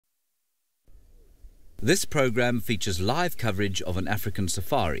This program features live coverage of an African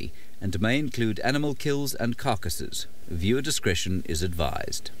safari and may include animal kills and carcasses. Viewer discretion is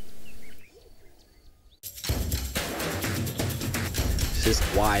advised. This is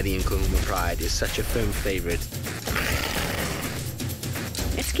why the Nkuhuma Pride is such a firm favourite.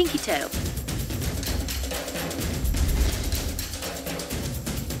 It's Kinky Tail.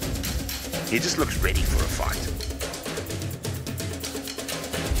 He just looks ready for a fight.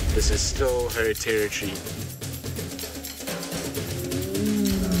 This is still her territory.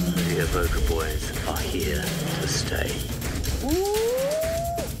 The Avoca boys are here to stay.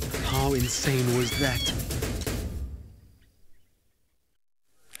 How insane was that?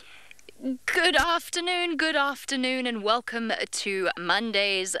 Good afternoon, and welcome to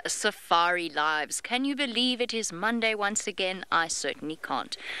Monday's Safari Lives. Can you believe it is Monday once again? I certainly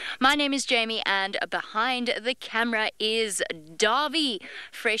can't. My name is Jamie, and behind the camera is Darby,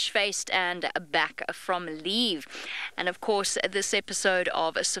 fresh-faced and back from leave. And of course, this episode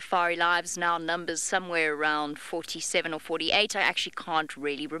of Safari Lives now numbers somewhere around 47 or 48. I actually can't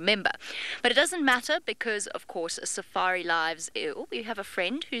really remember. But it doesn't matter because, of course, Safari Lives, we have a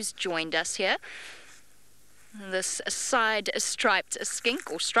friend who's joined us here. This striped skink,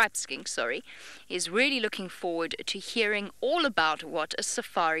 is really looking forward to hearing all about what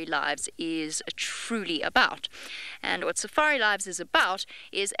Safari Lives is truly about. And what Safari Lives is about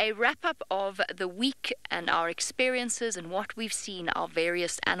is a wrap-up of the week and our experiences and what we've seen our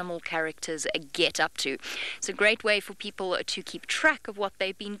various animal characters get up to. It's a great way for people to keep track of what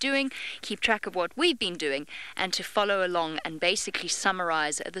they've been doing, keep track of what we've been doing, and to follow along and basically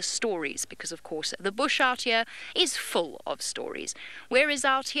summarize the stories, because of course the bush out here is full of stories. Where is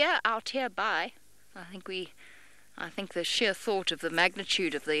out here? Out here by, I think the sheer thought of the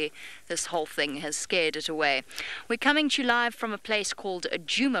magnitude of this whole thing has scared it away. We're coming to you live from a place called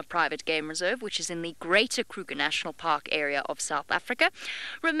Djuma Private Game Reserve, which is in the greater Kruger National Park area of South Africa.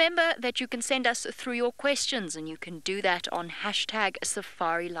 Remember that you can send us through your questions, and you can do that on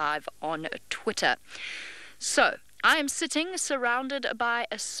 #SafariLive on Twitter. So, I am sitting surrounded by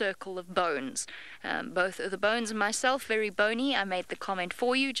a circle of bones. Both of the bones and myself, very bony. I made the comment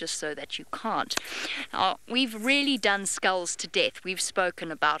for you just so that you can't. Now, we've really done skulls to death. We've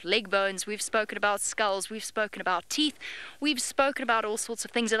spoken about leg bones, we've spoken about skulls, we've spoken about teeth, we've spoken about all sorts of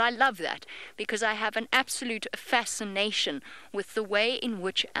things, and I love that because I have an absolute fascination with the way in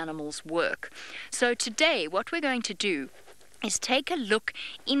which animals work. So today, what we're going to do is take a look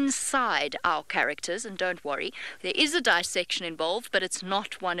inside our characters, and don't worry, there is a dissection involved, but it's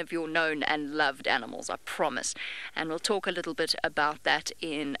not one of your known and loved animals, I promise. And we'll talk a little bit about that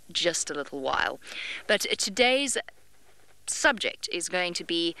in just a little while. But today's subject is going to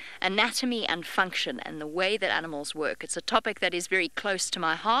be anatomy and function and the way that animals work. It's a topic that is very close to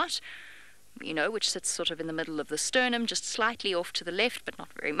my heart, which sits sort of in the middle of the sternum, just slightly off to the left, but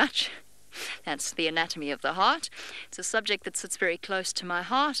not very much. That's the anatomy of the heart. It's a subject that sits very close to my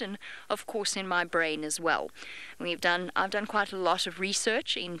heart and, of course, in my brain as well. I've done quite a lot of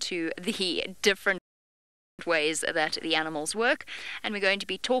research into the different ways that the animals work, and we're going to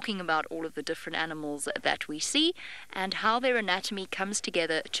be talking about all of the different animals that we see and how their anatomy comes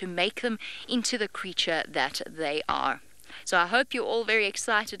together to make them into the creature that they are. So I hope you're all very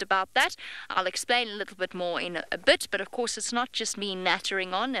excited about that. I'll explain a little bit more in a bit, but of course it's not just me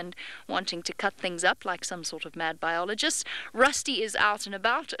nattering on and wanting to cut things up like some sort of mad biologist. Rusty is out and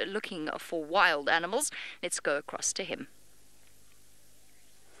about looking for wild animals. Let's go across to him.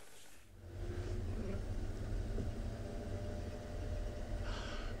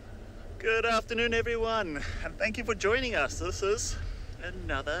 Good afternoon, everyone, and thank you for joining us. This is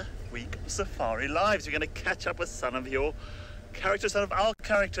another week of Safari Lives. We're going to catch up with some of your characters, some of our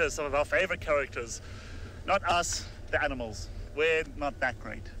characters, some of our favorite characters. Not us, the animals. We're not that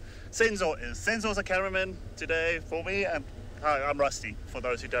great. Senzor is. Senzor's a cameraman today for me, and hi, I'm Rusty, for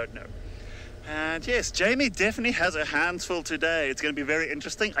those who don't know. And yes, Jamie definitely has her hands full today. It's going to be very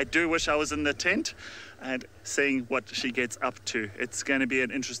interesting. I do wish I was in the tent and seeing what she gets up to. It's going to be an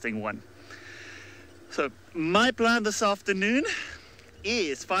interesting one. So my plan this afternoon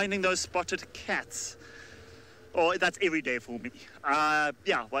is finding those spotted cats. Or that's every day for me.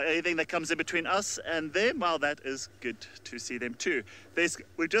 Anything that comes in between us and them, well, that is good to see them too.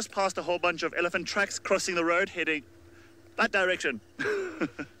 We just passed a whole bunch of elephant tracks crossing the road heading that direction.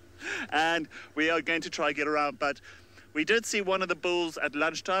 And we are going to try get around, but we did see one of the bulls at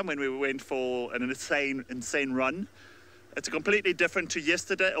lunchtime when we went for an insane run. It's completely different to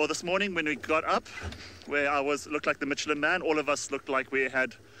yesterday or this morning when we got up, where I looked like the Michelin Man. All of us looked like we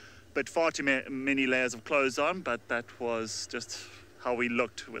had far too many layers of clothes on, but that was just how we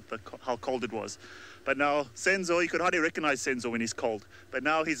looked with how cold it was. But now Senzo, you could hardly recognize Senzo when he's cold. But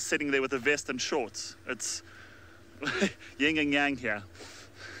now he's sitting there with a vest and shorts. It's yin and yang here.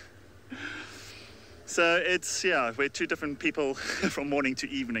 So it's, yeah, we're two different people from morning to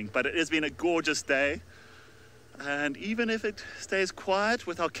evening. But it has been a gorgeous day. And even if it stays quiet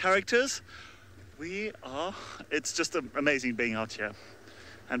with our characters, it's just amazing being out here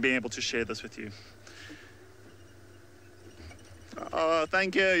and being able to share this with you. Oh,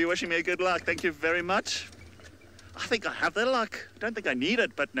 thank you. You're wishing me good luck. Thank you very much. I think I have the luck. I don't think I need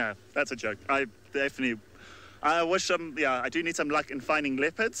it, but no, that's a joke. I wish I do need some luck in finding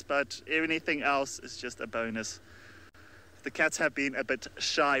leopards, but anything else is just a bonus. The cats have been a bit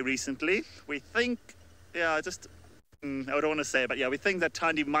shy recently. We think, I don't want to say it, but yeah, we think that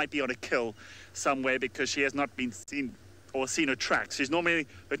Tandi might be on a kill somewhere because she has not been seen her tracks.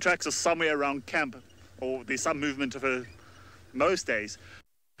 Her tracks are somewhere around camp, or there's some movement of her most days.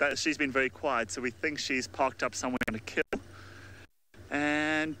 That she's been very quiet, so we think she's parked up somewhere on a kill.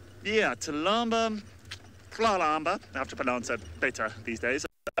 And yeah, Tlalamba, I have to pronounce it better these days.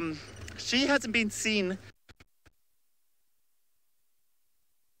 She hasn't been seen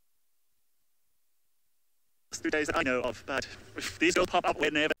the 2 days I know of, but these girls pop up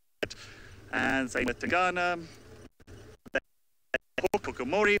whenever. And same with Tagana,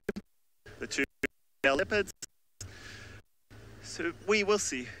 Kokomori, the two male leopards. So we will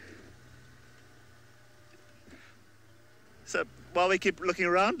see. So while we keep looking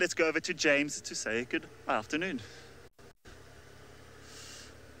around, let's go over to James to say good afternoon.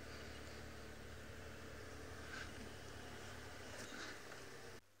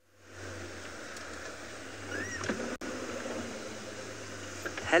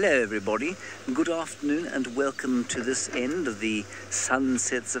 Hello everybody, good afternoon and welcome to this end of the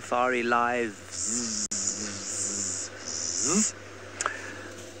Sunset Safari Live.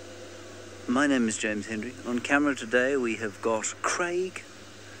 My name is James Henry. On camera today we have got Craig,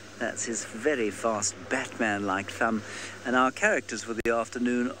 that's his very fast Batman-like thumb, and our characters for the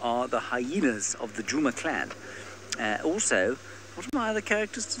afternoon are the hyenas of the Juma clan. Also, what are my other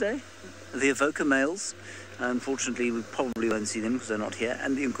characters today? The Evoker males. Unfortunately, we probably won't see them because they're not here.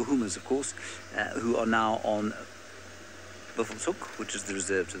 And the Nkuhumas, of course, who are now on Buffelshoek, which is the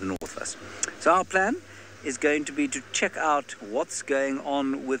reserve to the north of us. So our plan is going to be to check out what's going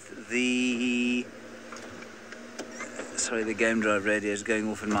on with the... Sorry, the game drive radio is going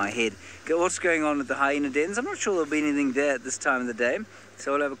off in my head. What's going on with the hyena dens? I'm not sure there'll be anything there at this time of the day.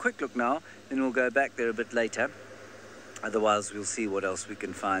 So we'll have a quick look now, then we'll go back there a bit later. Otherwise, we'll see what else we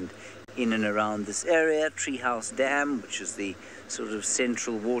can find in and around this area. Treehouse Dam, which is the sort of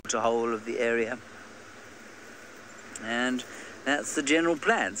central water hole of the area. And that's the general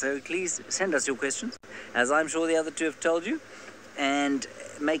plan. So please send us your questions, as I'm sure the other two have told you, and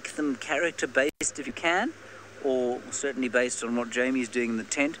make them character-based if you can, or certainly based on what Jamie's doing in the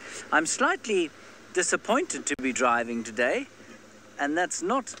tent. I'm slightly disappointed to be driving today, and that's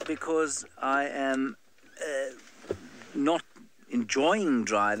not because I am not enjoying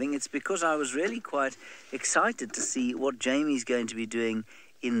driving. It's because I was really quite excited to see what Jamie's going to be doing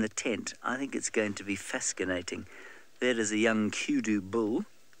in the tent. I think it's going to be fascinating. There is a young kudu bull.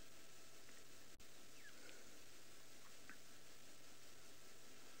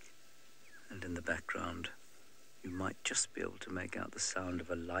 And in the background, you might just be able to make out the sound of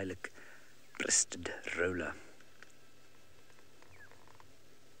a lilac-breasted roller.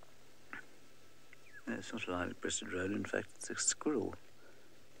 No, it's not a lilac-breasted roller, in fact it's a squirrel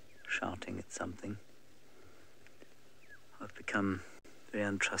shouting at something. I've become very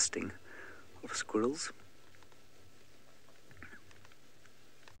untrusting of squirrels.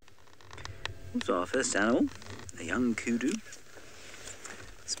 So our first animal, a young kudu.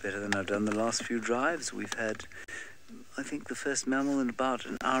 It's better than I've done the last few drives. We've had, I think, the first mammal in about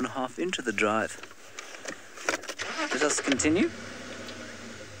an hour and a half into the drive. Let us continue.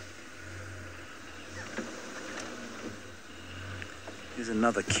 There's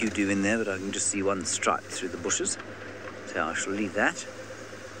another kudu in there, but I can just see one stripe through the bushes. So I shall leave that.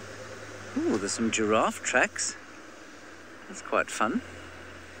 Oh, there's some giraffe tracks. That's quite fun.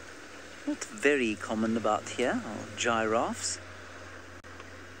 What's very common about here are giraffes.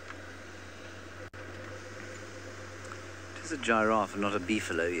 It is a giraffe and not a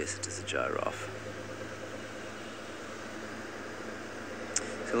beefalo. Yes, it is a giraffe.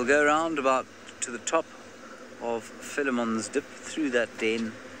 So we'll go around about to the top of Philemon's Dip, through that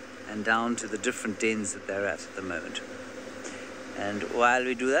den and down to the different dens that they're at the moment. And while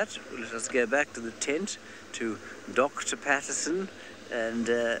we do that, let us go back to the tent to Dr. Patterson and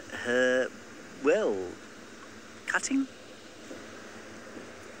her, well, cutting.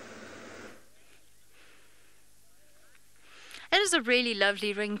 has a really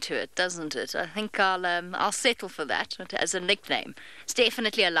lovely ring to it, doesn't it? I think I'll settle for that as a nickname. It's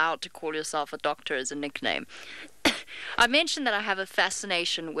definitely allowed to call yourself a doctor as a nickname. I mentioned that I have a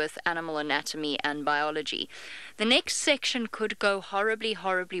fascination with animal anatomy and biology. The next section could go horribly,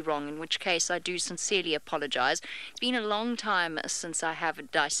 horribly wrong, in which case I do sincerely apologize. It's been a long time since I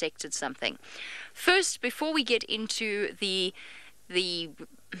have dissected something. First, before we get into the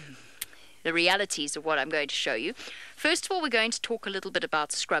realities of what I'm going to show you. First of all, we're going to talk a little bit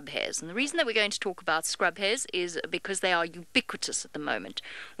about scrub hares. And the reason that we're going to talk about scrub hares is because they are ubiquitous at the moment.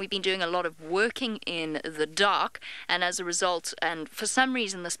 We've been doing a lot of working in the dark, and as a result, and for some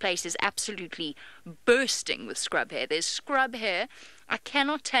reason, this place is absolutely bursting with scrub hare. There's scrub hare. I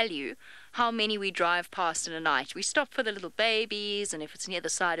cannot tell you how many we drive past in a night. We stop for the little babies and if it's near the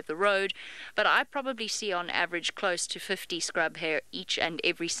side of the road, but I probably see on average close to 50 scrub hare each and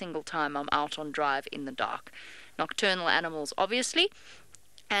every single time I'm out on drive in the dark. Nocturnal animals, obviously,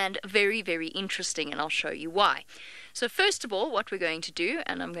 and very, very interesting, and I'll show you why. So first of all, what we're going to do,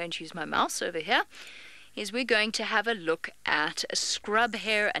 and I'm going to use my mouse over here, is we're going to have a look at scrub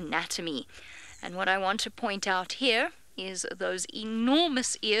hare anatomy. And what I want to point out here is those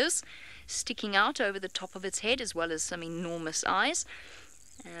enormous ears sticking out over the top of its head, as well as some enormous eyes,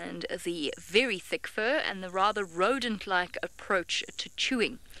 and the very thick fur and the rather rodent-like approach to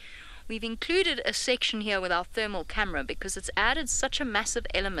chewing. We've included a section here with our thermal camera because it's added such a massive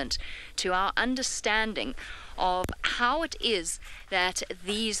element to our understanding of how it is that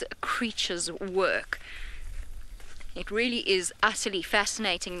these creatures work. It really is utterly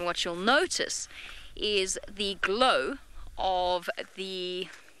fascinating, and what you'll notice is the glow of the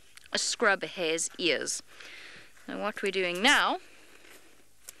scrub hare's ears. And what we're doing now,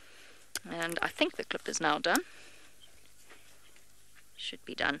 and I think the clip is now done, should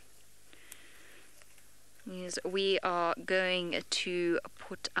be done, is we are going to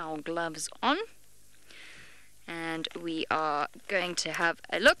put our gloves on and we are going to have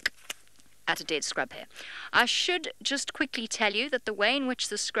a look at a dead scrub hare. I should just quickly tell you that the way in which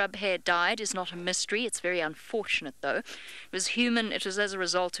the scrub hare died is not a mystery. It's very unfortunate, though. It was as a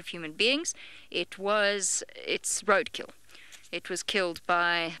result of human beings. It's roadkill. It was killed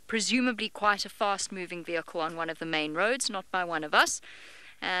by presumably quite a fast-moving vehicle on one of the main roads, not by one of us.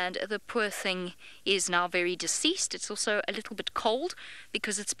 And the poor thing is now very deceased. It's also a little bit cold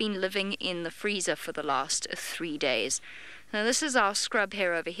because it's been living in the freezer for the last 3 days. Now this is our scrub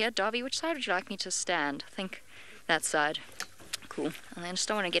hare over here. Darby, which side would you like me to stand? I think that side. Cool. And I just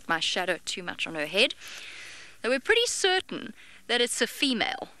don't want to get my shadow too much on her head. Now we're pretty certain that it's a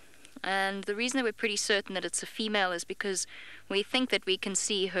female. And the reason that we're pretty certain that it's a female is because we think that we can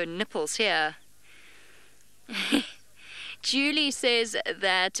see her nipples here. Julie says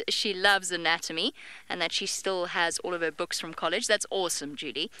that she loves anatomy and that she still has all of her books from college. That's awesome,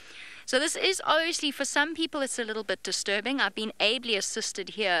 Julie. So this is obviously, for some people, it's a little bit disturbing. I've been ably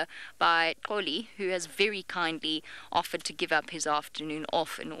assisted here by Xoli, who has very kindly offered to give up his afternoon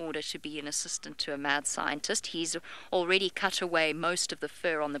off in order to be an assistant to a mad scientist. He's already cut away most of the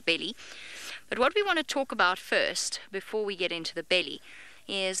fur on the belly. But what we want to talk about first, before we get into the belly,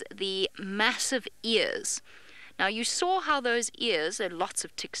 is the massive ears. Now you saw how those ears, there are lots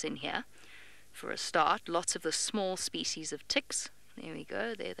of ticks in here for a start, lots of the small species of ticks. There we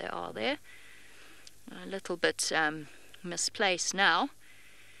go, there they are there. A little bit misplaced now.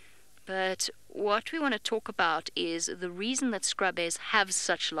 But what we want to talk about is the reason that scrub hares have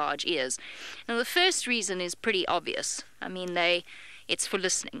such large ears. Now the first reason is pretty obvious. I mean, it's for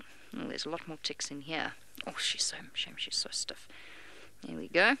listening. Oh, there's a lot more ticks in here. Oh, she's so stiff. There we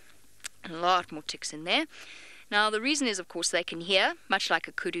go. A lot more ticks in there. Now, the reason is, of course, they can hear, much like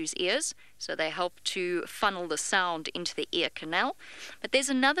a kudu's ears, so they help to funnel the sound into the ear canal. But there's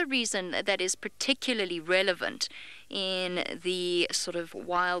another reason that is particularly relevant in the sort of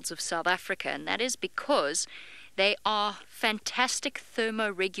wilds of South Africa, and that is because they are fantastic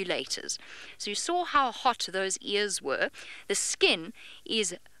thermoregulators. So you saw how hot those ears were. The skin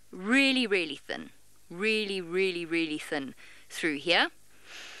is really, really thin, really, really, really thin through here.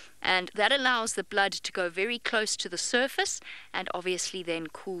 And that allows the blood to go very close to the surface and obviously then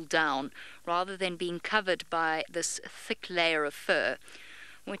cool down rather than being covered by this thick layer of fur,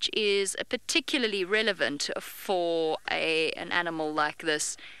 which is particularly relevant for an animal like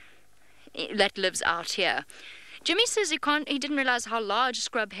this that lives out here. Jimmy says he didn't realize how large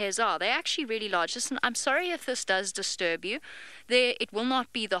scrub hares are. They're actually really large. Listen, I'm sorry if this does disturb you. It will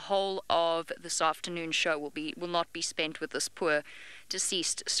not be the whole of this afternoon show will not be spent with this poor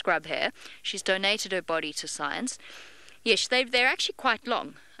deceased scrub hare. She's donated her body to science. Yes, they're actually quite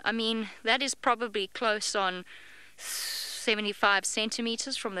long. I mean, that is probably close on 75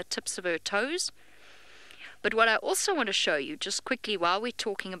 centimeters from the tips of her toes. But what I also want to show you, just quickly while we're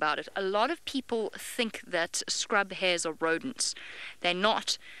talking about it, a lot of people think that scrub hares are rodents. They're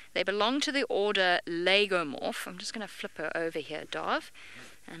not. They belong to the order Lagomorph. I'm just going to flip her over here, Darv,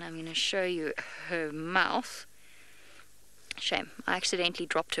 and I'm going to show you her mouth. Shame, I accidentally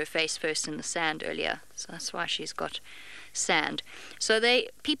dropped her face first in the sand earlier, so that's why she's got sand. So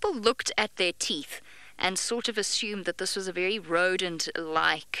people looked at their teeth and sort of assumed that this was a very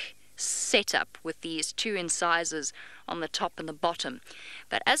rodent-like setup with these two incisors on the top and the bottom.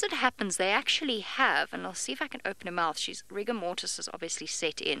 But as it happens, they actually have, and I'll see if I can open her mouth. Rigor mortis is obviously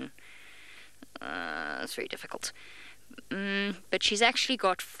set in. It's very difficult. But she's actually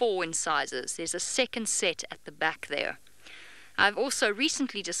got 4 incisors. There's a second set at the back there. I've also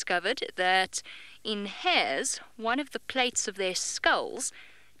recently discovered that in hares, one of the plates of their skulls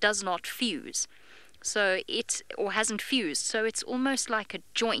does not fuse. Or hasn't fused, so it's almost like a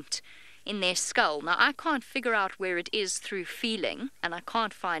joint in their skull. Now, I can't figure out where it is through feeling, and I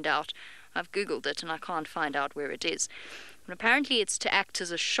can't find out. I've Googled it, and I can't find out where it is. But apparently, it's to act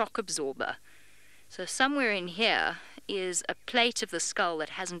as a shock absorber. So somewhere in here is a plate of the skull that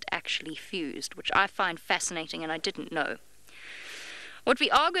hasn't actually fused, which I find fascinating, and I didn't know. What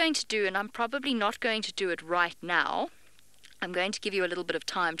we are going to do, and I'm probably not going to do it right now, I'm going to give you a little bit of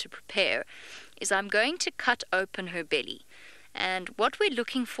time to prepare, is I'm going to cut open her belly. And what we're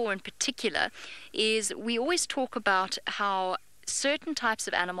looking for in particular is we always talk about how certain types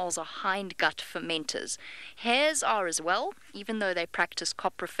of animals are hindgut fermenters. Hares are as well, even though they practice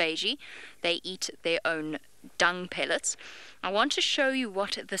coprophagy, they eat their own dung pellets. I want to show you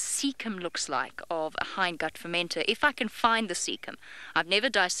what the cecum looks like of a hindgut fermenter, if I can find the cecum. I've never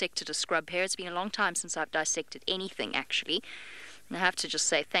dissected a scrub hare. It's been a long time since I've dissected anything, actually. And I have to just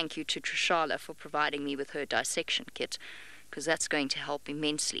say thank you to Trishala for providing me with her dissection kit, because that's going to help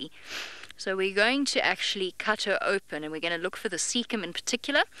immensely. So we're going to actually cut her open, and we're going to look for the cecum in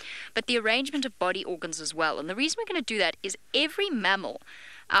particular, but the arrangement of body organs as well. And the reason we're going to do that is every mammal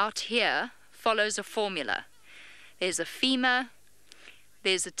out here follows a formula. There's a femur,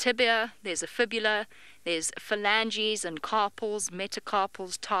 there's a tibia, there's a fibula, there's phalanges and carpals,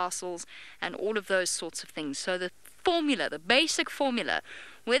 metacarpals, tarsals, and all of those sorts of things. So the formula, the basic formula,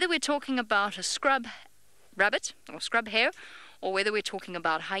 whether we're talking about a scrub rabbit or scrub hare, or whether we're talking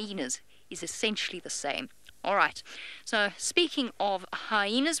about hyenas, is essentially the same. All right, so speaking of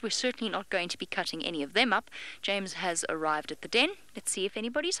hyenas, we're certainly not going to be cutting any of them up. James has arrived at the den. Let's see if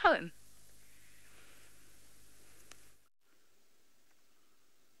anybody's home.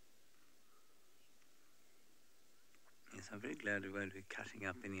 Yes, I'm very glad we won't be cutting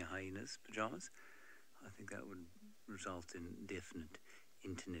up any hyenas' pyjamas. I think that would result in definite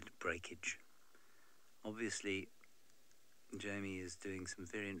internet breakage. Obviously, Jamie is doing some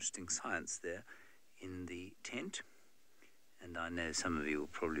very interesting science there in the tent, and I know some of you will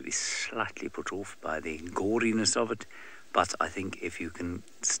probably be slightly put off by the goriness of it, but I think if you can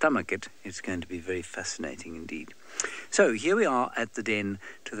stomach it, it's going to be very fascinating indeed. So here we are at the den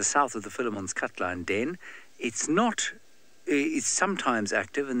to the south of the Philemon's Cutline den. It's sometimes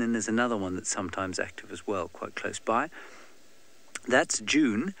active, and then there's another one that's sometimes active as well, quite close by. That's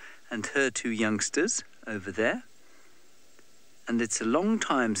June and her 2 youngsters over there. And it's a long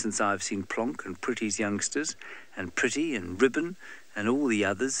time since I've seen Plonk and Pretty's youngsters, and Pretty and Ribbon and all the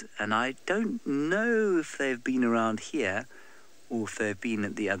others, and I don't know if they've been around here or if they've been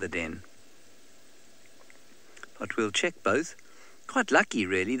at the other den. But we'll check both. Quite lucky,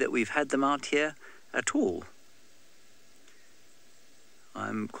 really, that we've had them out here at all.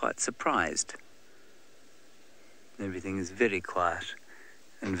 I'm quite surprised. Everything is very quiet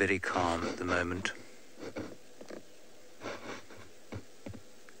and very calm at the moment.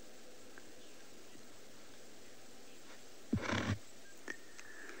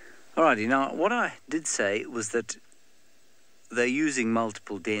 Alrighty, now what I did say was that they're using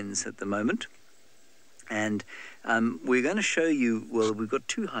multiple dens at the moment, and we're going to show you, well, we've got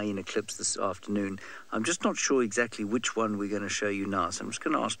 2 hyena clips this afternoon. I'm just not sure exactly which one we're going to show you now, so I'm just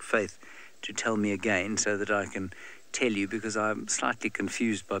going to ask Faith to tell me again so that I can tell you, because I'm slightly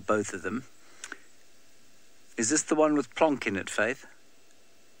confused by both of them. Is this the one with Plonk in it, Faith?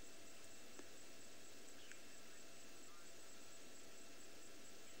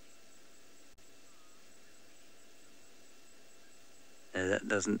 No, that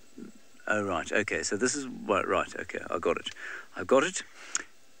doesn't... Oh, right, okay, so this is... Right, okay, I've got it.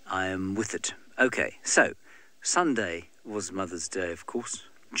 I am with it. Okay, so, Sunday was Mother's Day, of course.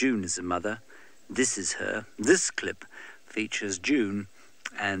 June is a mother. This is her. This clip features June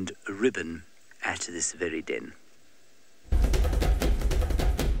and Ribbon at this very den.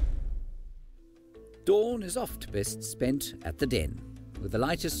 Dawn is oft best spent at the den, where the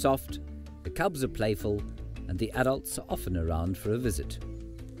light is soft, the cubs are playful, and the adults are often around for a visit.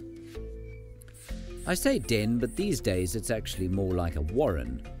 I say den, but these days it's actually more like a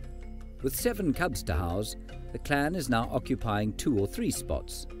warren. With 7 cubs to house, the clan is now occupying 2 or 3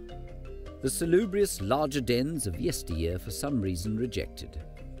 spots. The salubrious larger dens of yesteryear for some reason rejected.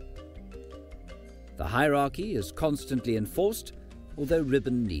 The hierarchy is constantly enforced, although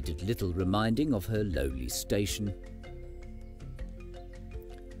Ribbon needed little reminding of her lowly station.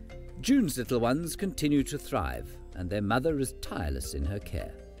 June's little ones continue to thrive, and their mother is tireless in her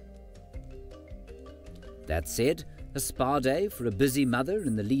care. That said, a spa day for a busy mother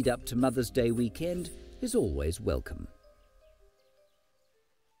in the lead-up to Mother's Day weekend is always welcome.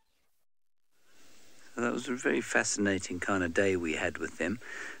 That was a very fascinating kind of day we had with them.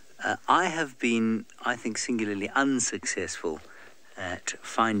 I have been, I think, singularly unsuccessful at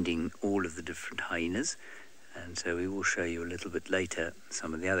finding all of the different hyenas, and so we will show you a little bit later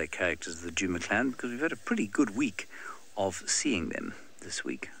some of the other characters of the Djuma clan, because we've had a pretty good week of seeing them this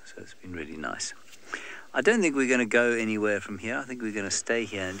week, so it's been really nice. I don't think we're going to go anywhere from here. I think we're going to stay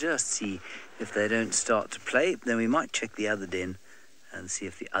here and just see if they don't start to play. Then we might check the other den and see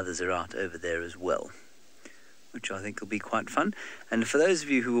if the others are out over there as well, which I think will be quite fun. And for those of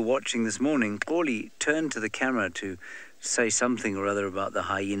you who were watching this morning, Paulie turned to the camera to say something or other about the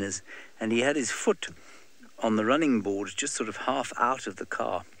hyenas, and he had his foot on the running board, just sort of half out of the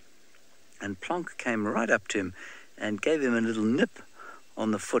car. And Plonk came right up to him and gave him a little nip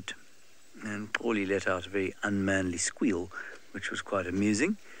on the foot. And Paulie let out a very unmanly squeal, which was quite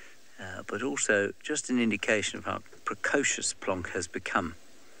amusing, but also just an indication of how precocious Plonk has become.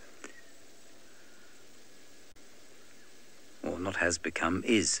 Or not has become,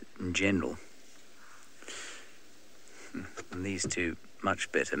 is in general. And these two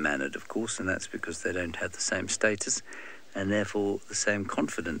much better mannered, of course, and that's because they don't have the same status and therefore the same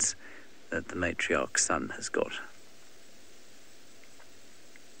confidence that the matriarch's son has got.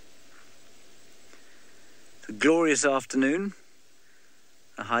 It's a glorious afternoon.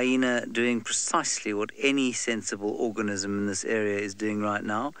 A hyena doing precisely what any sensible organism in this area is doing right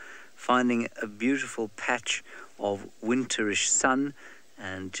now, finding a beautiful patch of winterish sun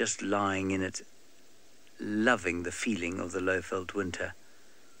and just lying in it, loving the feeling of the low-felt winter.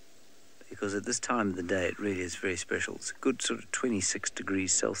 Because at this time of the day it really is very special. It's a good sort of 26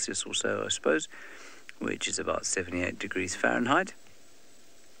 degrees Celsius or so, I suppose, which is about 78 degrees Fahrenheit,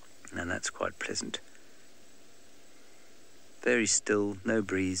 and that's quite pleasant. Very still, no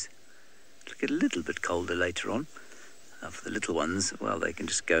breeze. It'll get a little bit colder later on. For the little ones, well, they can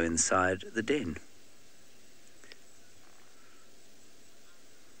just go inside the den.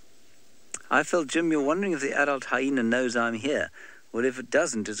 I felt, Jim, you're wondering if the adult hyena knows I'm here. Well, if it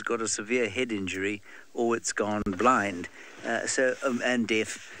doesn't, it's got a severe head injury, or it's gone blind, and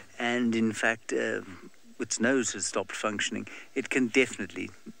deaf, and in fact, its nose has stopped functioning. It can definitely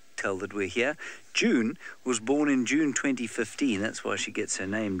tell that we're here. June was born in June 2015. That's why she gets her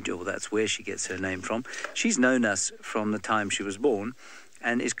name, or that's where she gets her name from. She's known us from the time she was born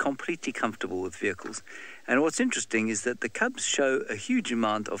and is completely comfortable with vehicles. And what's interesting is that the cubs show a huge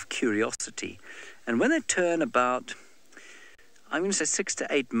amount of curiosity. And when they turn about, I'm going to say 6 to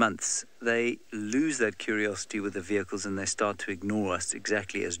 8 months, they lose that curiosity with the vehicles and they start to ignore us,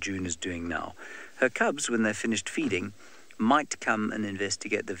 exactly as June is doing now. Her cubs, when they're finished feeding, might come and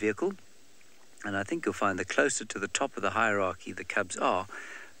investigate the vehicle. And I think you'll find the closer to the top of the hierarchy the cubs are,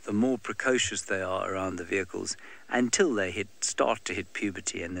 the more precocious they are around the vehicles until they start to hit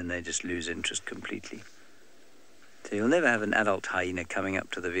puberty, and then they just lose interest completely. So you'll never have an adult hyena coming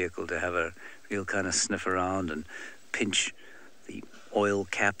up to the vehicle to have a real kind of sniff around and pinch the oil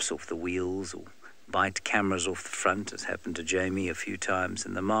caps off the wheels or bite cameras off the front, as happened to Jamie a few times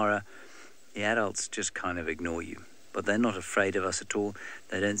in the Mara. The adults just kind of ignore you. But they're not afraid of us at all.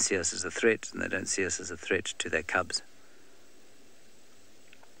 They don't see us as a threat, and they don't see us as a threat to their cubs.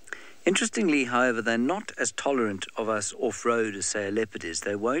 Interestingly, however, they're not as tolerant of us off-road as, say, a leopard is.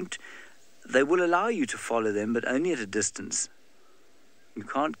 They will allow you to follow them, but only at a distance. You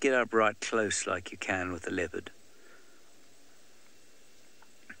can't get up right close like you can with a leopard.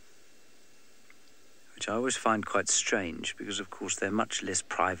 Which I always find quite strange, because, of course, they're much less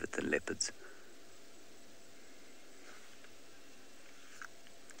private than leopards.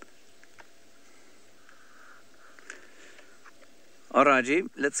 All right, G,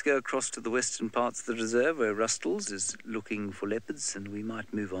 let's go across to the western parts of the reserve where Rustles is looking for leopards, and we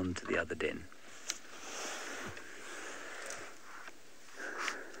might move on to the other den.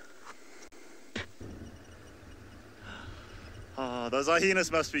 Oh, those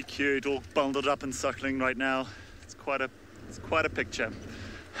hyenas must be cute, all bundled up and suckling right now. It's quite a picture.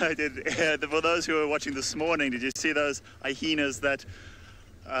 I did. For those who were watching this morning, did you see those hyenas that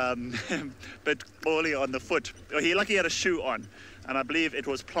bit Ollie on the foot? Oh, he lucky had a shoe on, and I believe it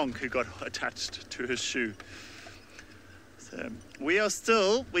was Plonk who got attached to his shoe. So we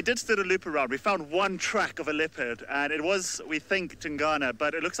did still a loop around. We found one track of a leopard, and it was, we think, Tingana,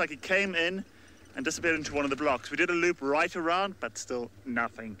 but it looks like it came in and disappeared into one of the blocks. We did a loop right around, but still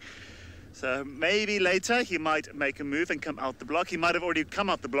nothing. So maybe later he might make a move and come out the block. He might have already come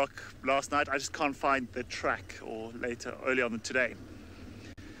out the block last night. I just can't find the track, or later, early on today.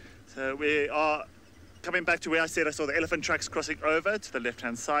 So we are coming back to where I said I saw the elephant tracks crossing over to the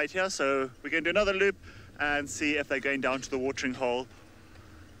left-hand side here. So we're going to do another loop and see if they're going down to the watering hole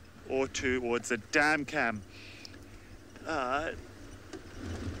or towards the dam cam.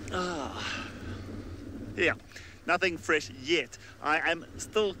 Yeah, nothing fresh yet. I am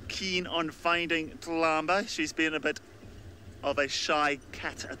still keen on finding Tlamba. She's been a bit of a shy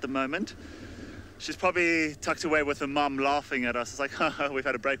cat at the moment. She's probably tucked away with her mum laughing at us. It's like, haha, we've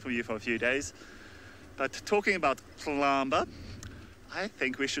had a break from you for a few days. But talking about Tlamba, I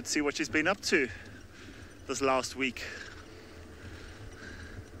think we should see what she's been up to this last week.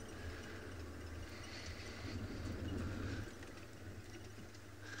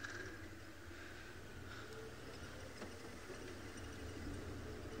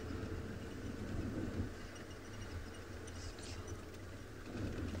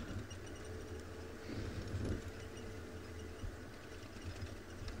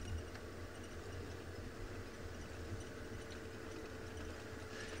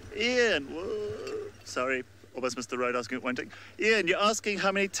 Ian, whoa, sorry, almost missed the road I was wanting. Ian, you're asking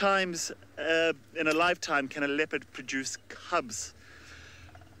how many times in a lifetime can a leopard produce cubs?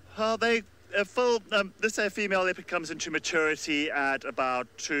 Well, let's say a female leopard comes into maturity at about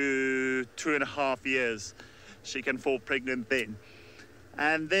 2.5 years. She can fall pregnant then.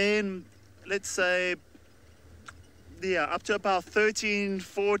 And then, let's say, yeah, up to about 13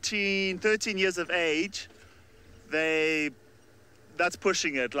 years of age, that's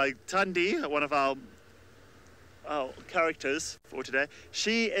pushing it. Like Tandi, one of our characters for today,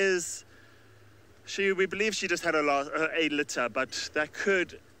 we believe she just had a litter, but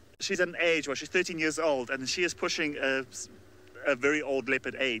she's at an age where she's 13 years old, and she is pushing a very old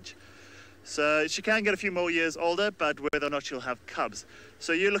leopard age. So she can get a few more years older, but whether or not she'll have cubs.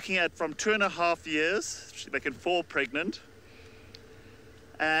 So you're looking at from 2.5 years, they can fall pregnant.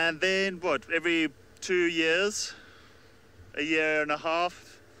 And then every 2 years, a year and a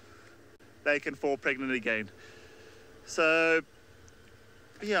half, they can fall pregnant again. So,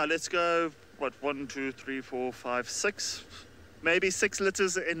 yeah, let's go, 1, 2, 3, 4, 5, 6, maybe 6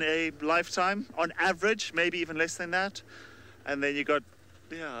 litters in a lifetime, on average, maybe even less than that. And then you got,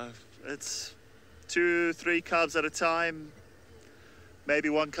 it's 2, 3 cubs at a time, maybe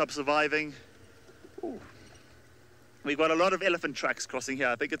 1 cub surviving. Ooh. We've got a lot of elephant tracks crossing here.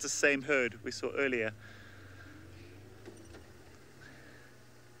 I think it's the same herd we saw earlier.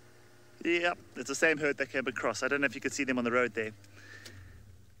 Yep, it's the same herd that came across. I don't know if you could see them on the road there.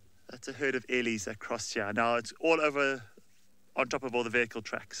 That's a herd of Ellies that crossed here. Now it's all over, on top of all the vehicle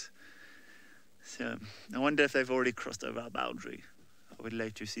tracks. So I wonder if they've already crossed over our boundary. I would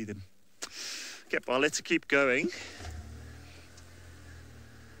like to see them. Okay, well, let's keep going.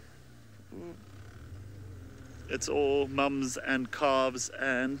 It's all mums and calves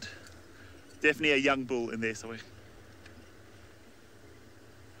and definitely a young bull in there somewhere.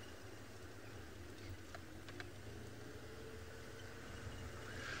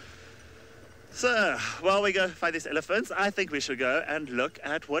 So, while we go find these elephants, I think we should go and look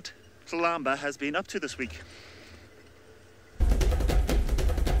at what Tlamba has been up to this week.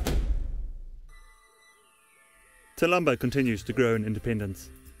 Tlamba continues to grow in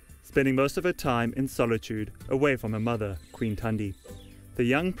independence, spending most of her time in solitude away from her mother, Queen Tandi. The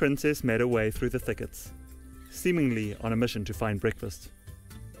young princess made her way through the thickets, seemingly on a mission to find breakfast.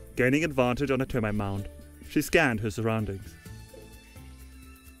 Gaining advantage on a termite mound, she scanned her surroundings,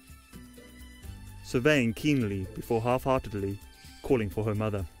 surveying keenly before half-heartedly calling for her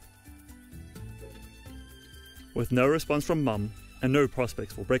mother. With no response from Mum and no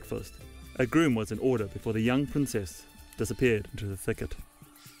prospects for breakfast, a groom was in order before the young princess disappeared into the thicket.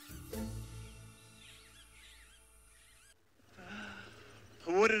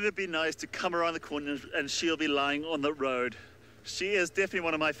 Wouldn't it be nice to come around the corner and she'll be lying on the road? She is definitely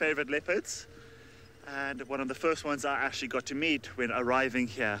one of my favorite leopards, and one of the first ones I actually got to meet when arriving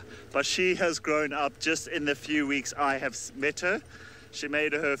here. But she has grown up just in the few weeks I have met her. She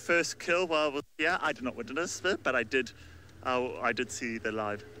made her first kill while I was here. I did not witness it, but I did I did see the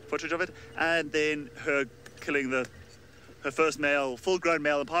live footage of it. And then her killing her first male, full-grown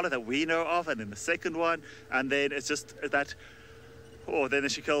male impala that we know of, and then the second one. And then it's just that, then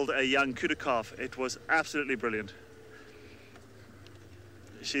she killed a young kudu calf. It was absolutely brilliant.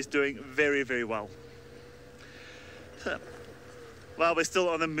 She's doing very, very well. So, while we're still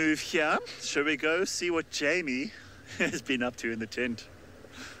on the move here, shall we go see what Jamie has been up to in the tent?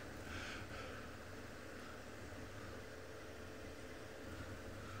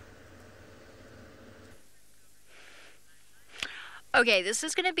 Okay, this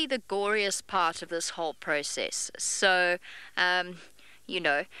is going to be the goriest part of this whole process. So,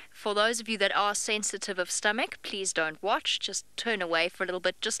 for those of you that are sensitive of stomach, please don't watch. Just turn away for a little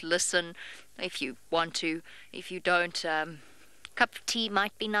bit. Just listen if you want to. If you don't, cup of tea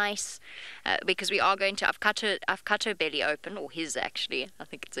might be nice, because we are going to. I've cut her belly open, or his actually. I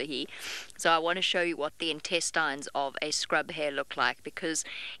think it's a he. So I want to show you what the intestines of a scrub hare look like, because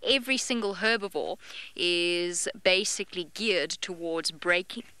every single herbivore is basically geared towards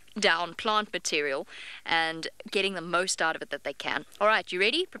breaking down plant material and getting the most out of it that they can. All right, you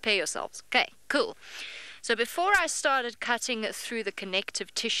ready? Prepare yourselves. Okay, cool. So before I started cutting through the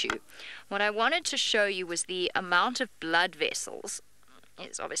connective tissue, what I wanted to show you was the amount of blood vessels.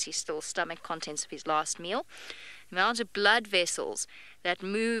 It's obviously still stomach contents of his last meal. Amount of blood vessels that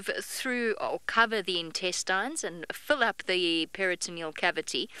move through or cover the intestines and fill up the peritoneal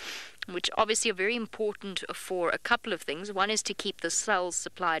cavity, which obviously are very important for a couple of things. One is to keep the cells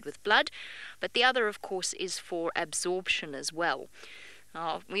supplied with blood, but the other, of course, is for absorption as well.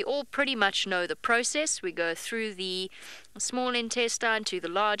 We all pretty much know the process. We go through the small intestine to the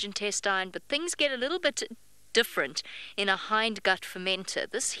large intestine, but things get a little bit different in a hindgut fermenter.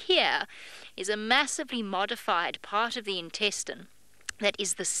 This here is a massively modified part of the intestine that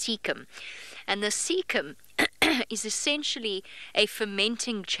is the cecum. And the cecum is essentially a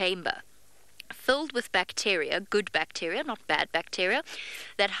fermenting chamber filled with bacteria, good bacteria, not bad bacteria,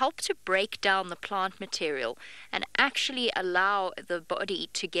 that help to break down the plant material and actually allow the body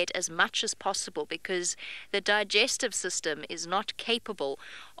to get as much as possible, because the digestive system is not capable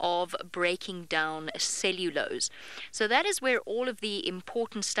of breaking down cellulose. So that is where all of the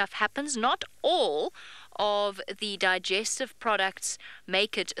important stuff happens. Not all of the digestive products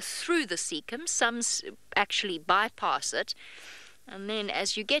make it through the cecum. Some actually bypass it. And then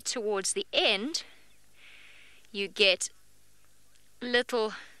as you get towards the end, you get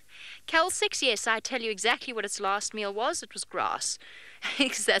little calcix. Yes, I tell you exactly what its last meal was. It was grass,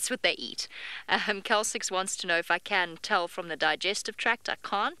 because that's what they eat. Calcix wants to know if I can tell from the digestive tract. I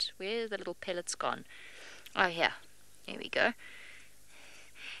can't. Where are the little pellets gone? Oh, here. Here we go.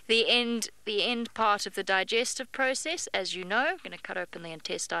 The end part of the digestive process, as you know. I'm going to cut open the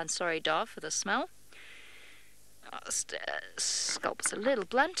intestine. Sorry, Dar, for the smell. Scalpel's a little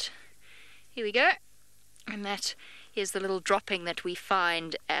blunt. Here we go. And that is the little dropping that we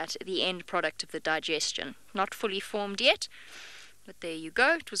find at the end product of the digestion. Not fully formed yet, but there you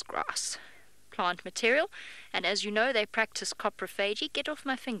go. It was grass, plant material. And as you know, they practice coprophagy. Get off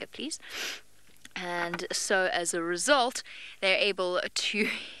my finger, please. And so as a result, they're able to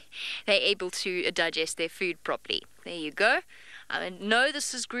digest their food properly. There you go. I know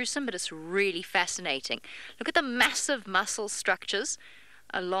this is gruesome, but it's really fascinating. Look at the massive muscle structures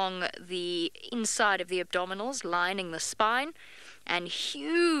along the inside of the abdominals, lining the spine, and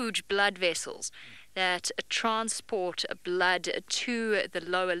huge blood vessels that transport blood to the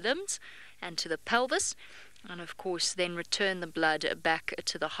lower limbs and to the pelvis, and of course then return the blood back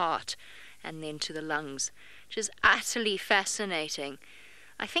to the heart and then to the lungs, which is utterly fascinating.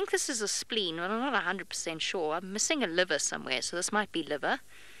 I think this is a spleen, but I'm not 100% sure. I'm missing a liver somewhere, so this might be liver.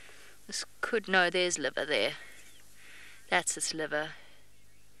 No, there's liver there. That's its liver.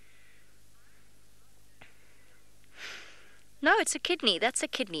 No, it's a kidney. That's a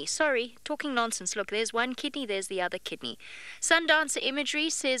kidney. Sorry, talking nonsense. Look, there's one kidney, there's the other kidney. Sundancer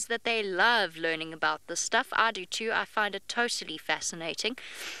Imagery says that they love learning about this stuff. I do too. I find it totally fascinating.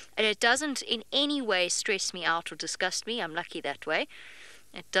 And it doesn't in any way stress me out or disgust me. I'm lucky that way.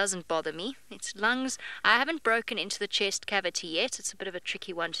 It doesn't bother me. It's lungs. I haven't broken into the chest cavity yet. It's a bit of a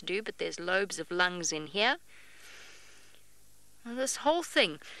tricky one to do, but there's lobes of lungs in here. Well, this whole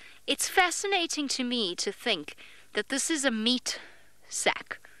thing, it's fascinating to me to think that this is a meat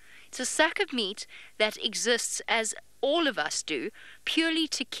sack. It's a sack of meat that exists, as all of us do, purely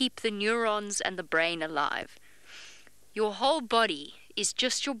to keep the neurons and the brain alive. Your whole body is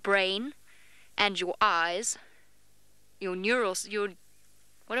just your brain and your eyes, your neurals,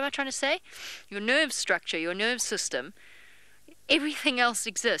 what am I trying to say? Your nerve structure, your nerve system, everything else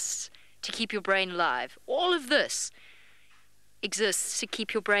exists to keep your brain alive. All of this exists to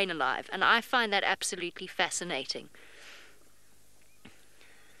keep your brain alive, and I find that absolutely fascinating.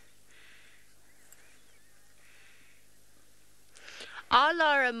 Our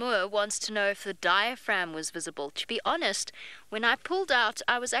Lara Moore wants to know if the diaphragm was visible. To be honest, when I pulled out,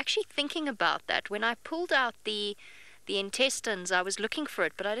 I was actually thinking about that. When I pulled out the intestines, I was looking for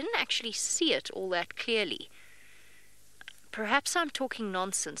it, but I didn't actually see it all that clearly. Perhaps I'm talking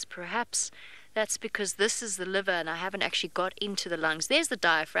nonsense. Perhaps that's because this is the liver and I haven't actually got into the lungs. There's the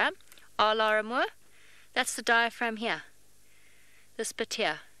diaphragm. Our Lara Moore. That's the diaphragm here. This bit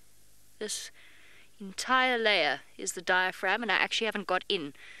here. This entire layer is the diaphragm, and I actually haven't got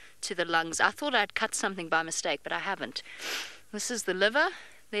in to the lungs. I thought I'd cut something by mistake, but I haven't. This is the liver,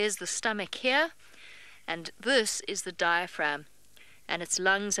 there's the stomach here, and this is the diaphragm, and its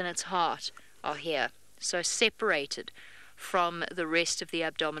lungs and its heart are here, so separated from the rest of the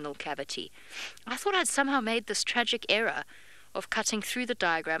abdominal cavity. I thought I'd somehow made this tragic error of cutting through the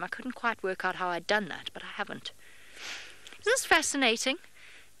diagram. I couldn't quite work out how I'd done that, but I haven't. Isn't this fascinating?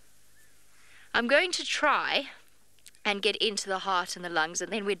 I'm going to try and get into the heart and the lungs,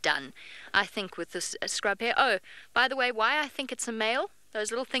 and then we're done, I think, with this scrub here. Oh, by the way, why I think it's a male,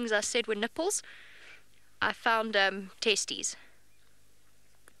 those little things I said were nipples, I found testes.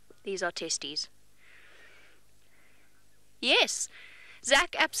 These are testes. Yes,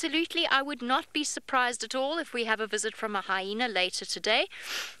 Zach, absolutely. I would not be surprised at all if we have a visit from a hyena later today,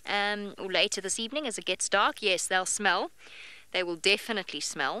 or later this evening as it gets dark. Yes, they'll smell. They will definitely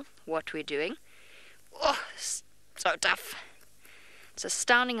smell what we're doing. Oh, so tough. It's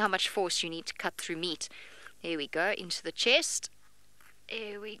astounding how much force you need to cut through meat. There we go, into the chest.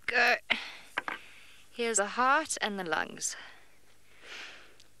 There we go. Here's the heart and the lungs.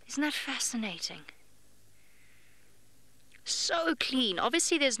 Isn't that fascinating? So clean.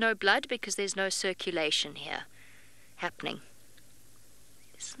 Obviously there's no blood because there's no circulation here happening.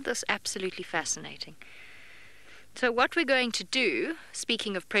 Isn't this absolutely fascinating? So what we're going to do,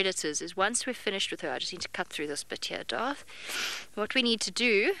 speaking of predators, is once we're finished with her, I just need to cut through this bit here, Darth. What we need to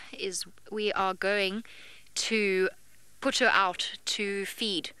do is we are going to put her out to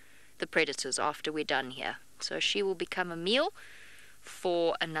feed the predators after we're done here. So she will become a meal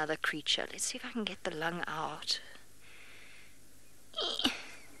for another creature. Let's see if I can get the lung out.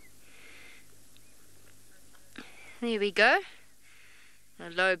 There we go. The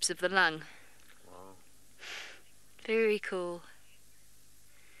lobes of the lung. Very cool.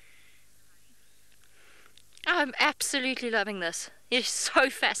 I'm absolutely loving this. It's so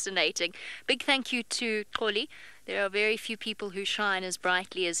fascinating. Big thank you to Xoli. There are very few people who shine as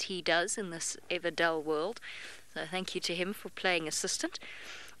brightly as he does in this ever dull world. So thank you to him for playing assistant.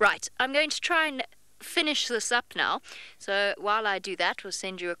 Right, I'm going to try and finish this up now. So while I do that, we'll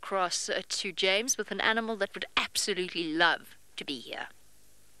send you across to James with an animal that would absolutely love to be here.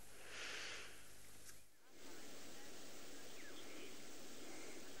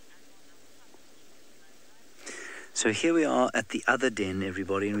 So here we are at the other den,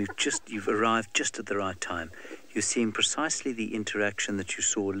 everybody, and you've arrived just at the right time. You're seeing precisely the interaction that you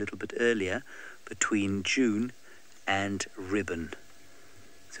saw a little bit earlier between June and Ribbon.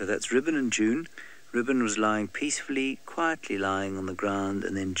 So that's Ribbon and June. Ribbon was lying peacefully, quietly lying on the ground,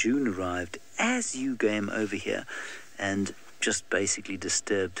 and then June arrived as you came over here and just basically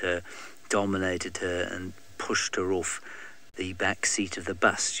disturbed her, dominated her, and pushed her off the back seat of the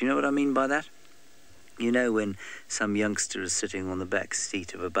bus. Do you know what I mean by that? You know when some youngster is sitting on the back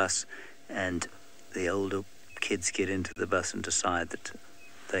seat of a bus and the older kids get into the bus and decide that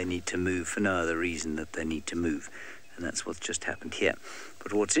they need to move for no other reason that they need to move. And that's what's just happened here.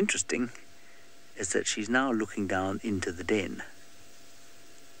 But what's interesting is that she's now looking down into the den,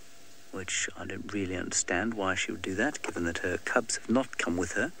 which I don't really understand why she would do that, given that her cubs have not come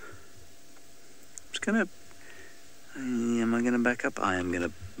with her. I'm just going to... Am I going to back up? I am going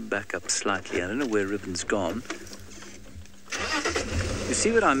to back up slightly. I don't know where Ribbon's gone. You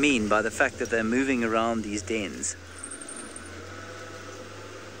see what I mean by the fact that they're moving around these dens?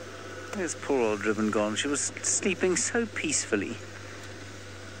 There's poor old Ribbon gone. She was sleeping so peacefully.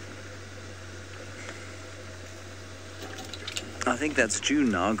 I think that's June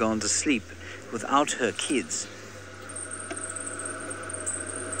now, gone to sleep without her kids.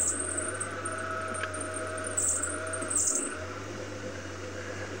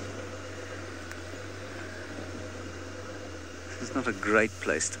 It's not a great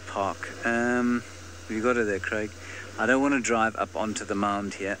place to park. You got her there, Craig. I don't want to drive up onto the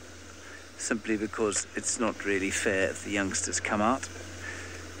mound here, simply because it's not really fair if the youngsters come out.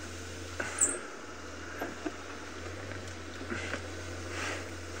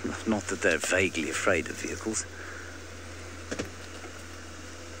 Not that they're vaguely afraid of vehicles.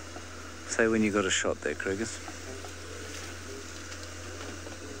 say when you got a shot there, Kruger.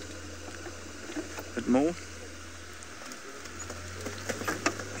 Bit more?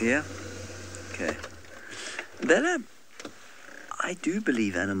 Yeah? Okay. I do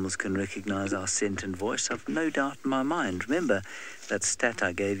believe animals can recognize our scent and voice. I've no doubt in my mind. Remember that stat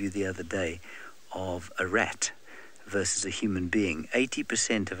I gave you the other day of a rat versus a human being?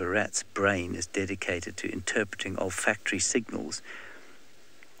 80% of a rat's brain is dedicated to interpreting olfactory signals,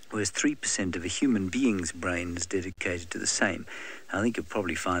 whereas 3% of a human being's brain is dedicated to the same. I think you'll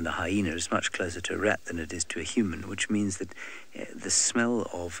probably find a hyena is much closer to a rat than it is to a human, which means that the smell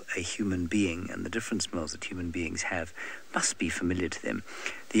of a human being and the different smells that human beings have must be familiar to them.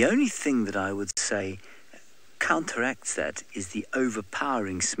 The only thing that I would say counteracts that is the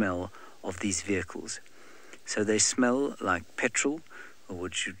overpowering smell of these vehicles. So they smell like petrol, or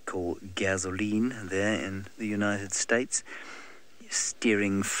what you'd call gasoline there in the United States,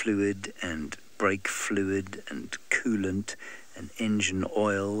 steering fluid and brake fluid and coolant and engine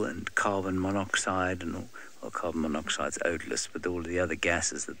oil and carbon monoxide, and well, carbon monoxide's odorless, but all the other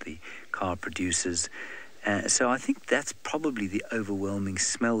gases that the car produces. So I think that's probably the overwhelming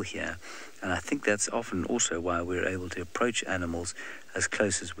smell here, and I think that's often also why we're able to approach animals as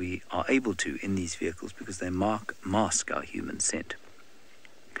close as we are able to in these vehicles, because they mask our human scent.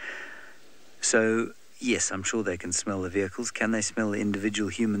 So yes, I'm sure they can smell the vehicles. Can they smell the individual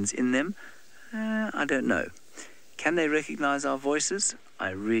humans in them? I don't know. Can they recognize our voices?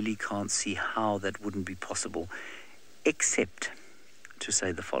 I really can't see how that wouldn't be possible, except to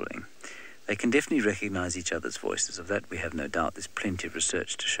say the following. They can definitely recognize each other's voices. Of that we have no doubt. There's plenty of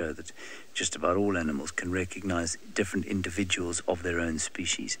research to show that just about all animals can recognize different individuals of their own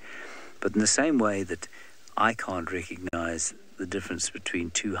species. But in the same way that I can't recognize the difference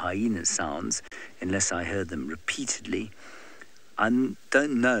between two hyena sounds unless I heard them repeatedly, I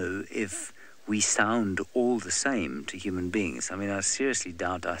don't know if we sound all the same to human beings. I mean, I seriously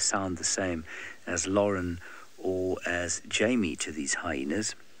doubt I sound the same as Lauren or as Jamie to these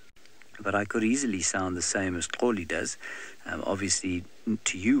hyenas, but I could easily sound the same as Xoli does. Obviously,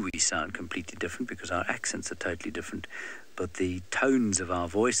 to you we sound completely different because our accents are totally different, but the tones of our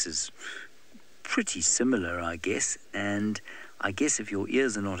voices pretty similar, I guess, and I guess if your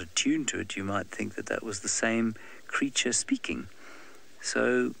ears are not attuned to it, you might think that that was the same creature speaking.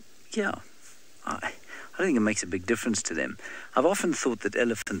 So, yeah, I don't think it makes a big difference to them. I've often thought that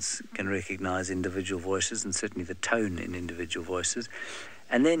elephants can recognize individual voices, and certainly the tone in individual voices.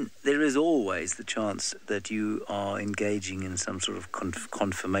 And then there is always the chance that you are engaging in some sort of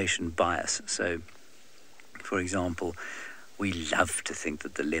confirmation bias. So, for example, we love to think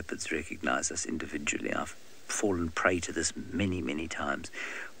that the leopards recognize us individually. I've fallen prey to this many, many times,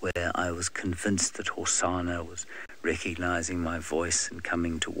 where I was convinced that Hosanna was recognizing my voice and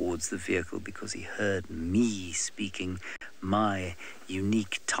coming towards the vehicle because he heard me speaking my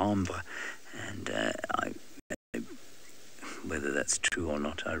unique timbre. And whether that's true or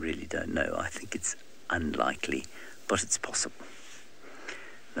not, I really don't know. I think it's unlikely, but it's possible.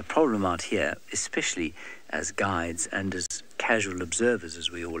 The problem out here, especially as guides and as casual observers as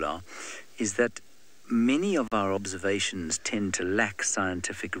we all are, is that many of our observations tend to lack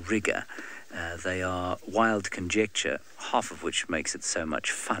scientific rigor. They are wild conjecture, half of which makes it so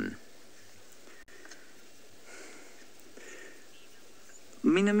much fun.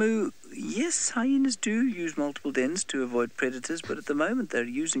 Minamu, yes, hyenas do use multiple dens to avoid predators, but at the moment they're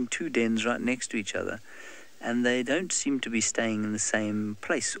using two dens right next to each other, and they don't seem to be staying in the same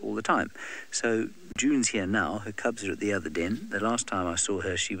place all the time. So June's here now, her cubs are at the other den. The last time I saw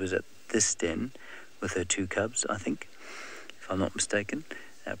her, she was at this den with her two cubs, I think, if I'm not mistaken.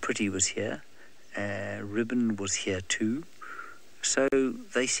 Pretty was here. Ribbon was here too. So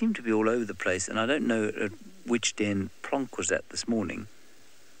they seem to be all over the place, and I don't know which den Plonk was at this morning.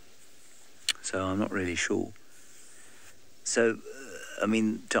 So I'm not really sure. So, I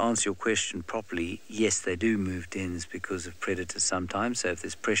mean, to answer your question properly, yes, they do move dens because of predators sometimes. So if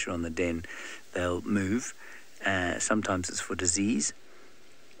there's pressure on the den, they'll move. Sometimes it's for disease,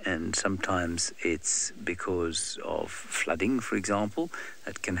 and sometimes it's because of flooding, for example.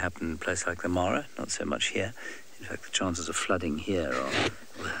 That can happen in a place like the Mara, not so much here. In fact, the chances of flooding here are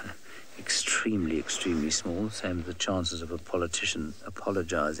extremely, extremely small, same as the chances of a politician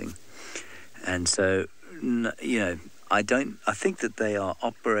apologizing. And so, you know, I think that they are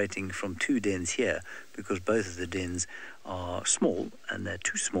operating from two dens here because both of the dens are small, and they're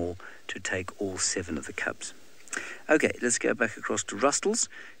too small to take all 7 of the cubs. Okay, let's go back across to Rustles,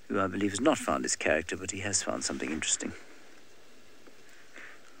 who I believe has not found his character, but he has found something interesting.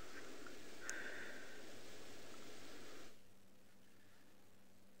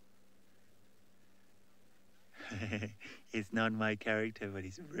 on my character, but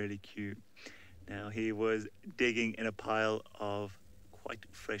he's really cute. Now, he was digging in a pile of quite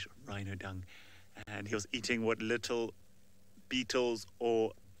fresh rhino dung, and he was eating what little beetles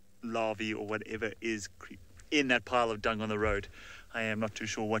or larvae or whatever is in that pile of dung on the road. I am not too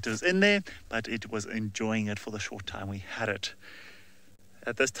sure what is in there, but it was enjoying it for the short time we had it.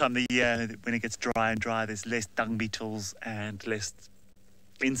 At this time of the year, when it gets dry and dry, there's less dung beetles and less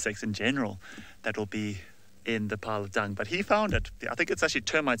insects in general that will be in the pile of dung. But he found it. I think it's actually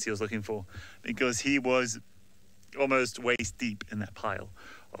termites he was looking for, because he was almost waist deep in that pile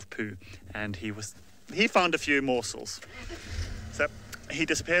of poo, and he found a few morsels. So he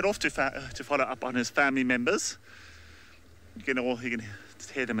disappeared off to follow up on his family members. You can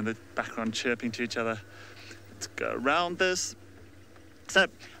hear them in the background chirping to each other. Let's go around this. So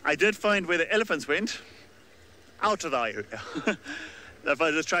I did find where the elephants went, out of the area.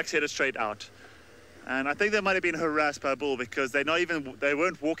 The tracks headed straight out. And I think they might have been harassed by a bull, because they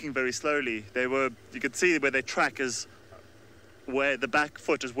weren't walking very slowly. You could see where their track is, where the back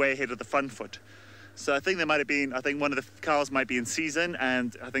foot is way ahead of the front foot. So I think one of the cows might be in season,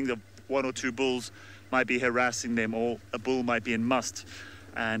 and I think the one or two bulls might be harassing them, or a bull might be in must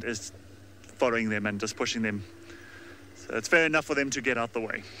and is following them and just pushing them. So it's fair enough for them to get out the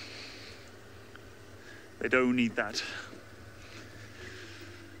way. They don't need that.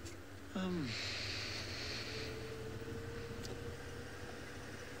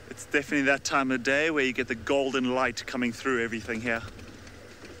 It's definitely that time of day where you get the golden light coming through everything here.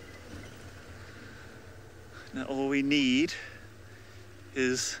 Now all we need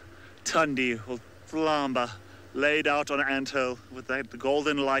is Tundi or Flamba laid out on an anthill with the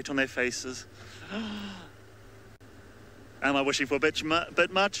golden light on their faces. Am I wishing for a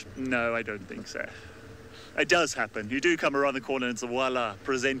bit much? No, I don't think so. It does happen. You do come around the corner and it's voila,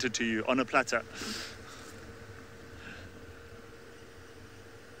 presented to you on a platter.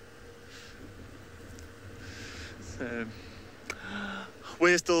 So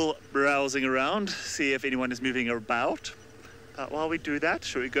we're still browsing around, see if anyone is moving about. But while we do that,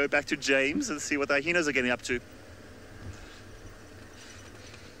 shall we go back to James and see what the hyenas are getting up to?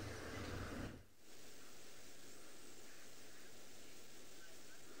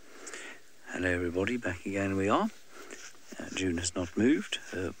 Hello everybody, back again we are. June has not moved.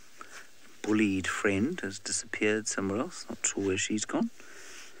 Her bullied friend has disappeared somewhere else. Not sure where she's gone.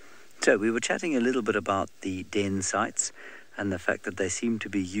 So we were chatting a little bit about the den sites and the fact that they seem to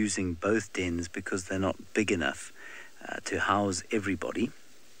be using both dens because they're not big enough to house everybody.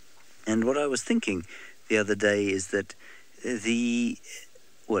 And what I was thinking the other day is that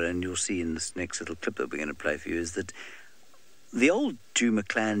and you'll see in this next little clip that we're going to play for you, is that the old Duma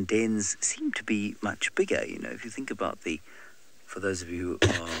clan dens seem to be much bigger. You know, if you think about for those of you who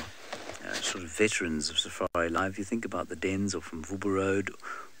are sort of veterans of Safari Live, you think about the dens or from Vuba Road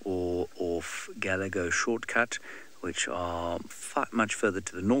or off Gallagher Shortcut, which are much further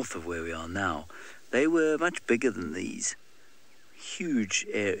to the north of where we are now. They were much bigger than these. Huge,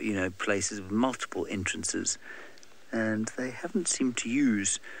 places with multiple entrances. And they haven't seemed to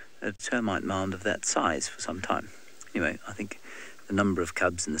use a termite mound of that size for some time. Anyway, I think the number of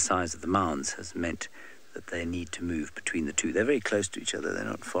cubs and the size of the mounds has meant that they need to move between the two. They're very close to each other. They're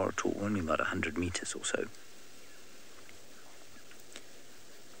not far at all, only about 100 meters or so.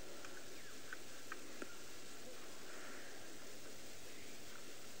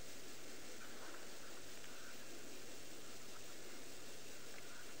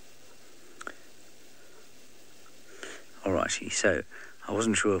 Alrighty, so I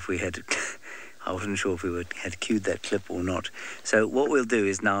wasn't sure if we had queued that clip or not. So what we'll do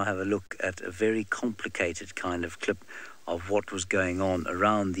is now have a look at a very complicated kind of clip of what was going on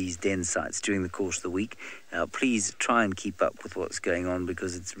around these den sites during the course of the week. Please try and keep up with what's going on,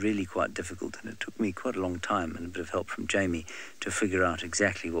 because it's really quite difficult, and it took me quite a long time and a bit of help from Jamie to figure out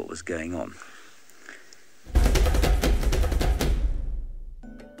exactly what was going on.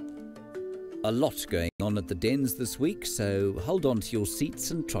 A lot going on at the dens this week, so hold on to your seats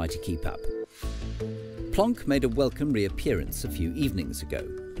and try to keep up. Plonk made a welcome reappearance a few evenings ago.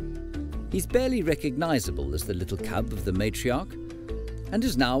 He's barely recognisable as the little cub of the matriarch, and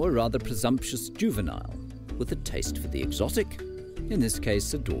is now a rather presumptuous juvenile with a taste for the exotic, in this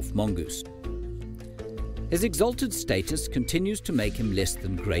case a dwarf mongoose. His exalted status continues to make him less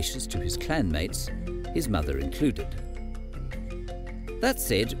than gracious to his clanmates, his mother included. That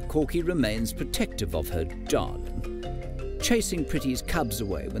said, Corky remains protective of her darling, chasing Pretty's cubs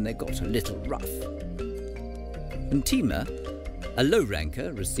away when they got a little rough. And Tima, a low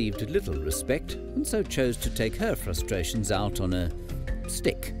ranker, received little respect and so chose to take her frustrations out on a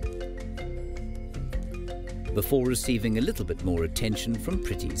stick. before receiving a little bit more attention from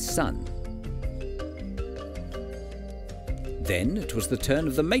Pretty's son. Then it was the turn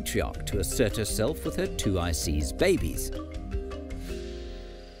of the matriarch to assert herself with her 2 IC's babies.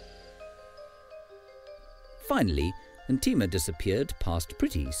 Finally, Ntima disappeared past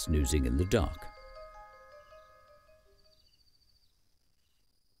Pretty snoozing in the dark.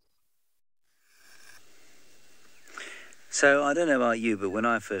 So, I don't know about you, but when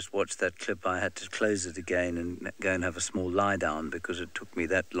I first watched that clip, I had to close it again and go and have a small lie down because it took me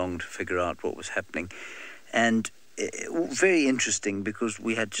that long to figure out what was happening. And very interesting because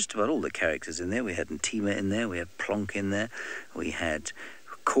we had just about all the characters in there. We had Ntima in there, we had Plonk in there, we had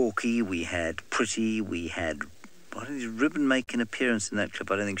Corky, we had Pretty, we had... Did Ribbon make an appearance in that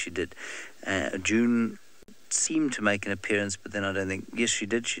clip? I don't think she did. June seemed to make an appearance, but then I don't think... Yes, she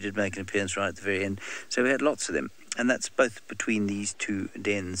did. She did make an appearance right at the very end. So we had lots of them. And that's both between these 2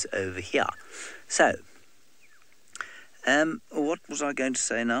 dens over here. So, what was I going to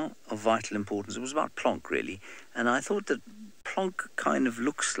say now of vital importance? It was about Plonk, really. And I thought that Plonk kind of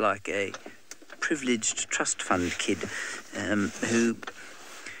looks like a privileged trust fund kid who...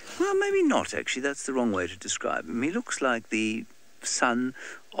 Well, maybe not, actually. That's the wrong way to describe him. He looks like the son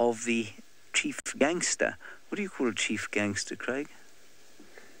of the chief gangster. What do you call a chief gangster, Craig?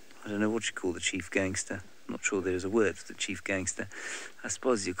 I don't know what you call the chief gangster. I'm not sure there's a word for the chief gangster. I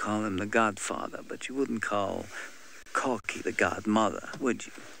suppose you call him the godfather, but you wouldn't call Corky the godmother, would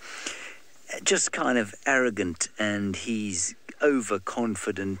you? Just kind of arrogant, and he's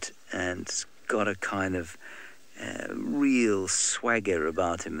overconfident and got a kind of real swagger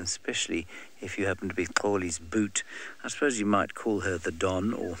about him, especially if you happen to be Corley's boot. I suppose you might call her the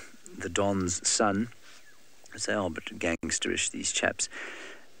Don, or the Don's son. They are but gangsterish, these chaps.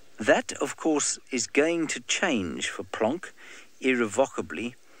 That, of course, is going to change for Plonk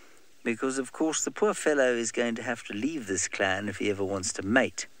irrevocably, because, of course, the poor fellow is going to have to leave this clan if he ever wants to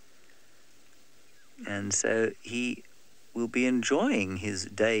mate. And so he will be enjoying his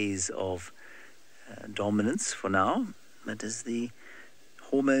days of dominance for now, but as the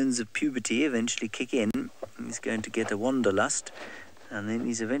hormones of puberty eventually kick in, he's going to get a wanderlust, and then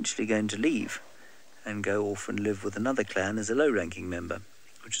he's eventually going to leave and go off and live with another clan as a low-ranking member,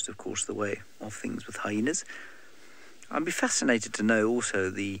 which is, of course, the way of things with hyenas. I'd be fascinated to know also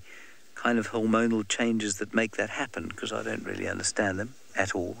the kind of hormonal changes that make that happen, because I don't really understand them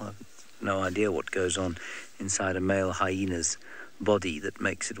at all. I've no idea what goes on inside a male hyena's body that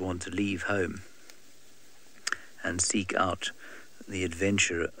makes it want to leave home and seek out the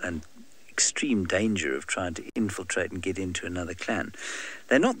adventure and extreme danger of trying to infiltrate and get into another clan.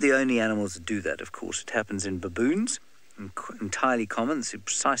 They're not the only animals that do that, of course. It happens in baboons, entirely common. This is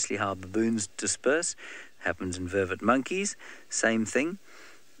precisely how baboons disperse. It happens in vervet monkeys, same thing.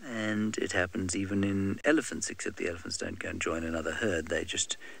 And it happens even in elephants, except the elephants don't go and join another herd. They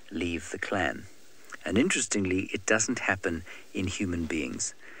just leave the clan. And interestingly, it doesn't happen in human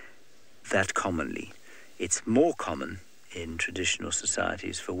beings that commonly. It's more common in traditional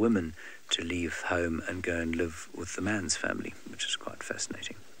societies for women to leave home and go and live with the man's family, which is quite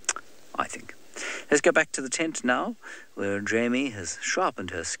fascinating, I think. Let's go back to the tent now, where Jamie has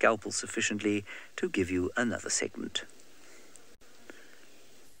sharpened her scalpel sufficiently to give you another segment.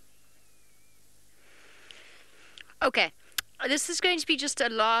 Okay, this is going to be just a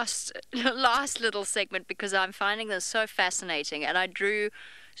last little segment because I'm finding this so fascinating, and I drew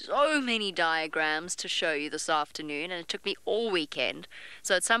so many diagrams to show you this afternoon, and it took me all weekend.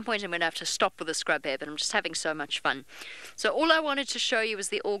 So at some point I'm going to have to stop with the scrub here, but I'm just having so much fun. So all I wanted to show you was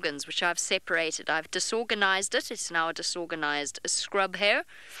the organs, which I've separated. I've disorganized it. It's now a disorganized scrub hair,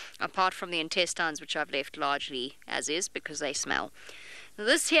 apart from the intestines, which I've left largely as is because they smell.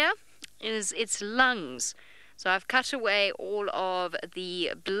 This here is its lungs. So I've cut away all of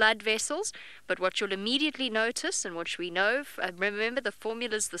the blood vessels, but what you'll immediately notice, and which we know, remember the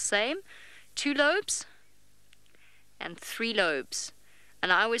formula's the same, 2 lobes and 3 lobes.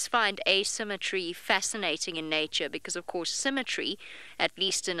 And I always find asymmetry fascinating in nature because, of course, symmetry, at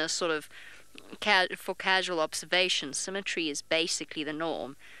least in a sort of for casual observation, symmetry is basically the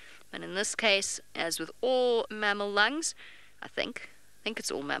norm. And in this case, as with all mammal lungs, I think it's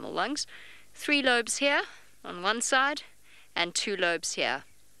all mammal lungs, 3 lobes here on one side and 2 lobes here.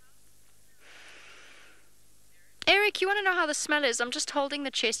 Eric, you want to know how the smell is? I'm just holding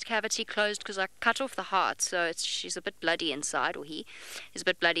the chest cavity closed because I cut off the heart, so she's a bit bloody inside, or he is a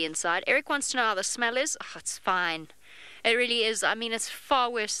bit bloody inside. Eric wants to know how the smell is. Oh, it's fine. It really is. I mean, it's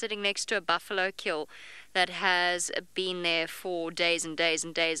far worse sitting next to a buffalo kill that has been there for days and days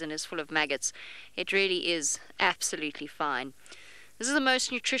and days and is full of maggots. It really is absolutely fine. This is the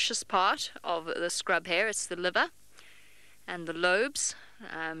most nutritious part of the scrub hare. It's the liver and the lobes.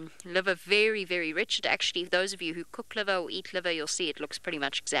 Liver very, very rich. It actually, those of you who cook liver or eat liver, you'll see it looks pretty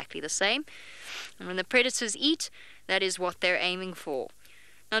much exactly the same. And when the predators eat, that is what they're aiming for.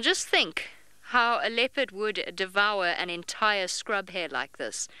 Now just think how a leopard would devour an entire scrub hare like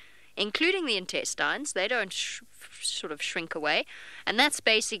this, including the intestines. They don't sort of shrink away. And that's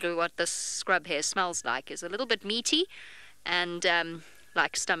basically what this scrub hare smells like, is a little bit meaty and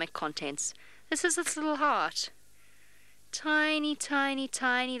like stomach contents. This is its little heart. Tiny, tiny,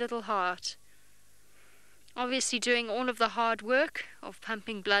 tiny little heart. Obviously doing all of the hard work of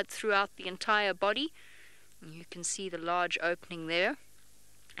pumping blood throughout the entire body. And you can see the large opening there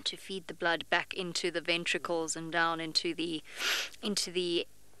to feed the blood back into the ventricles and down into the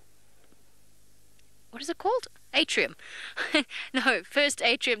what is it called? Atrium. No, first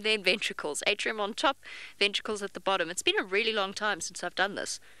atrium, then ventricles. Atrium on top, ventricles at the bottom. It's been a really long time since I've done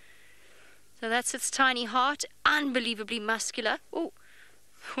this. So that's its tiny heart, unbelievably muscular. Oh,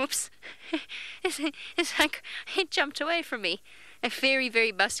 whoops. It's like it jumped away from me. Very,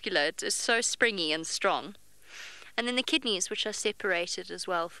 very muscular. It is so springy and strong. And then the kidneys, which are separated as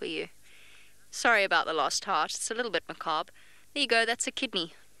well for you. Sorry about the lost heart. It's a little bit macabre. There you go, that's a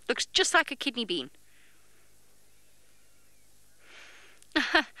kidney. Looks just like a kidney bean.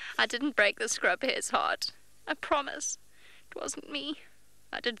 I didn't break the scrub hare's heart. I promise. It wasn't me.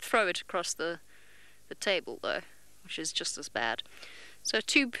 I did throw it across the table, though, which is just as bad. So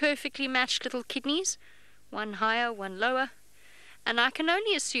 2 perfectly matched little kidneys, one higher, one lower. And I can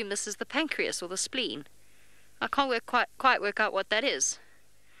only assume this is the pancreas or the spleen. I can't quite work out what that is.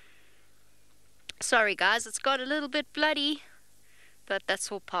 Sorry, guys, it's got a little bit bloody, but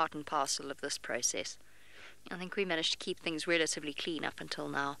that's all part and parcel of this process. I think we managed to keep things relatively clean up until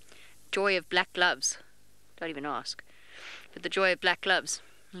now. Joy of black gloves. Don't even ask. But the joy of black gloves.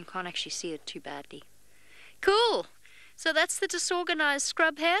 You can't actually see it too badly. Cool! So that's the disorganized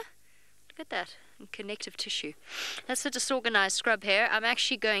scrub hare. Look at that. And connective tissue. That's the disorganized scrub hare. I'm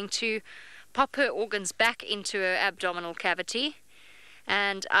actually going to pop her organs back into her abdominal cavity.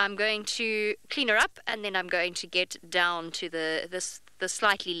 And I'm going to clean her up, and then I'm going to get down to the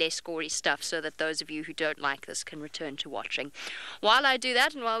slightly less gory stuff so that those of you who don't like this can return to watching. While I do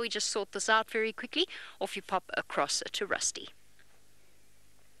that, and while we just sort this out very quickly, off you pop across to Rusty.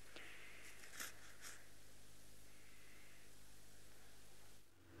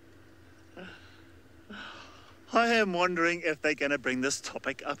 I am wondering if they're going to bring this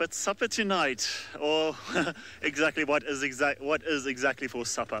topic up at supper tonight, or exactly what is exactly for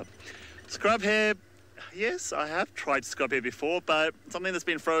supper. Scrub hare, yes, I have tried scrub hare before, but something that's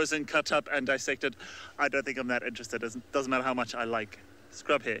been frozen, cut up and dissected, I don't think I'm that interested. It doesn't matter how much I like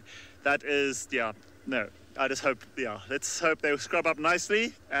scrub hare. That is, yeah, no. I just hope, yeah, let's hope they scrub up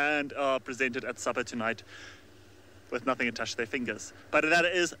nicely and are presented at supper tonight with nothing attached to their fingers. But that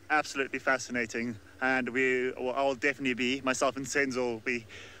is absolutely fascinating, and I'll definitely be, myself and Senzo will be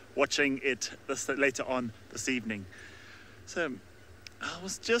watching it later on this evening. So I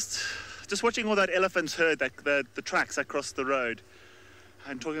was just watching all that elephants herd, the tracks across the road,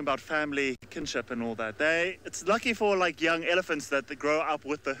 and talking about family kinship and all that. It's lucky for like young elephants that they grow up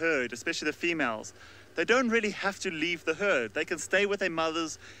with the herd, especially the females. They don't really have to leave the herd. They can stay with their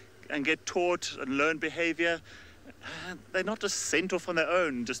mothers and get taught and learn behavior. And they're not just sent off on their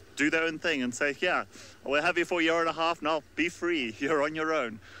own, just do their own thing and say, yeah, we'll have you for a year and a half, now be free, you're on your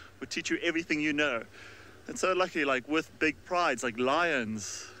own. We'll teach you everything you know. And so lucky, like with big prides, like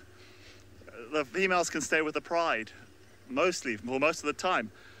lions, the females can stay with the pride, mostly, for most of the time.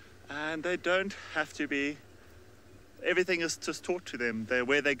 And they don't have to be, everything is just taught to them.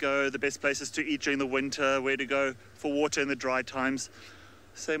 Where they go, the best places to eat during the winter, where to go for water in the dry times.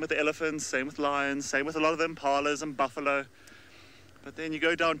 Same with the elephants, same with lions, same with a lot of the impalas and buffalo. But then you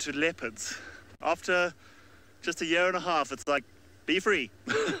go down to leopards. After just a year and a half, it's like, be free.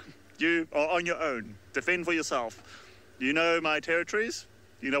 You are on your own. Defend for yourself. You know my territories.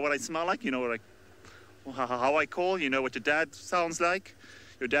 You know what I smell like. You know how I call. You know what your dad sounds like.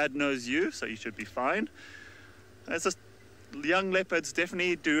 Your dad knows you, so you should be fine. It's just, young leopards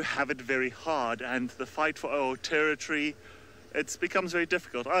definitely do have it very hard, and the fight for our territory, it becomes very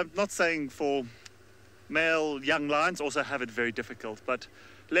difficult. I'm not saying for male young lions also have it very difficult, but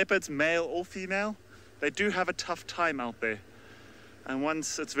leopards, male or female, they do have a tough time out there. And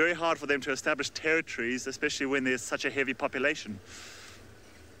once it's very hard for them to establish territories, especially when there's such a heavy population.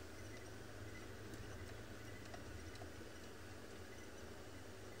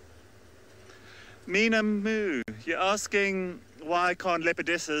 Mina Moo, you're asking why can't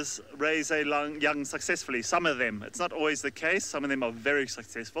leopardesses raise a young successfully? Some of them. It's not always the case. Some of them are very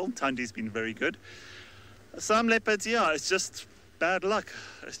successful. Tandi's been very good. Some leopards, yeah, it's just bad luck.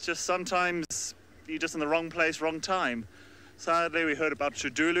 It's just sometimes you're just in the wrong place, wrong time. Sadly, we heard about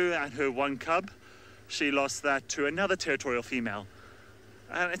Shudulu and her one cub. She lost that to another territorial female.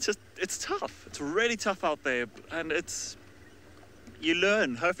 And it's tough. It's really tough out there. And you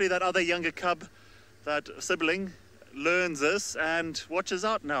learn. Hopefully that other younger cub, that sibling, learns this and watches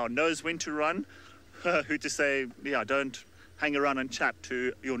out now, knows when to run, who to say, yeah, don't hang around and chat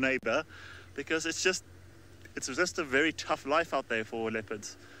to your neighbor, because it's just a very tough life out there for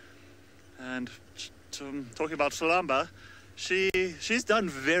leopards. And talking about Salamba, she's done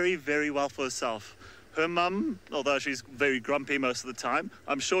very, very well for herself. Her mum, although she's very grumpy most of the time,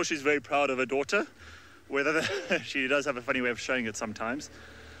 I'm sure she's very proud of her daughter, whether she does have a funny way of showing it sometimes.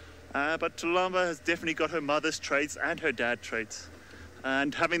 But Tulamba has definitely got her mother's traits and her dad's traits.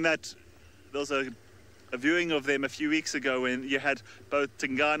 And having that, there was a viewing of them a few weeks ago when you had both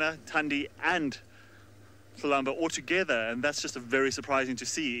Tingana, Tandi and Tulamba all together, and that's just very surprising to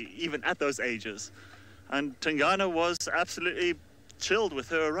see, even at those ages. And Tingana was absolutely chilled with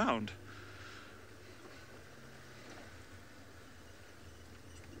her around.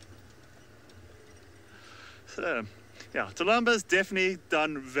 So, yeah, Tulamba's definitely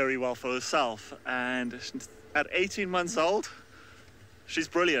done very well for herself, and at 18 months old, she's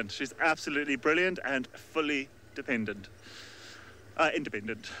brilliant. She's absolutely brilliant and fully independent.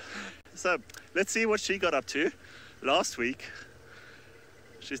 So, let's see what she got up to last week.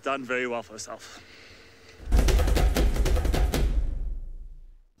 She's done very well for herself.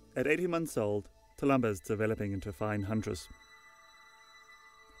 At 18 months old, Tulamba is developing into a fine huntress.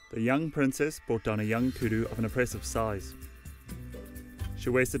 The young princess brought down a young kudu of an impressive size. She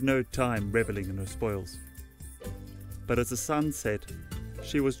wasted no time reveling in her spoils. But as the sun set,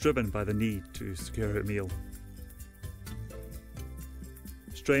 she was driven by the need to secure her meal.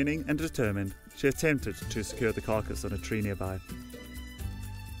 Straining and determined, she attempted to secure the carcass on a tree nearby.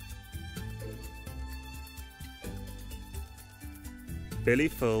 Belly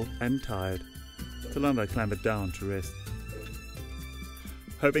full and tired, Tulamba clambered down to rest,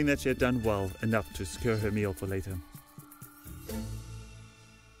 hoping that she had done well enough to secure her meal for later.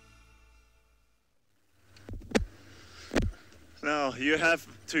 Now, you have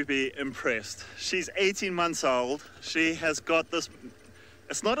to be impressed. She's 18 months old. She has got this.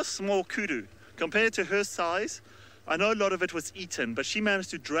 It's not a small kudu. Compared to her size, I know a lot of it was eaten, but she managed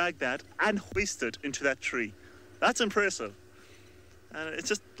to drag that and hoist it into that tree. That's impressive. And it's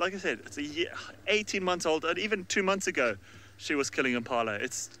just, like I said, it's 18 months old, and even 2 months ago, she was killing impala.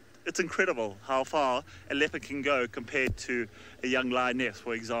 It's incredible how far a leopard can go compared to a young lioness,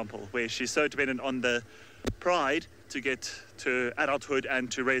 for example, where she's so dependent on the pride to get to adulthood and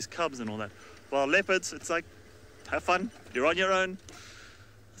to raise cubs and all that. While leopards, it's like, have fun, you're on your own.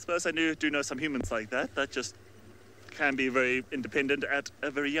 I suppose I do know some humans like that just can be very independent at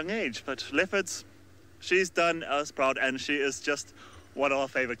a very young age. But leopards, she's done us proud, and she is just one of our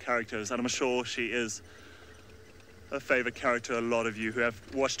favorite characters, and I'm sure she is a favorite character a lot of you who have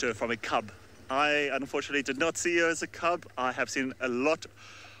watched her from a cub. I unfortunately did not see her as a cub. I have seen a lot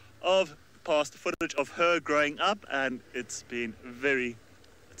of past footage of her growing up, and it's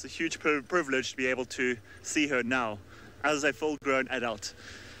a huge privilege to be able to see her now as a full-grown adult.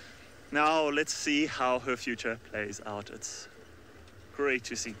 Now let's see how her future plays out. It's great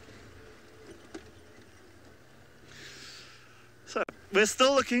to see. So, we're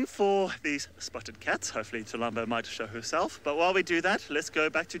still looking for these spotted cats. Hopefully Tulamba might show herself. But while we do that, let's go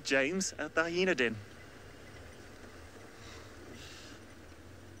back to James at the hyena den.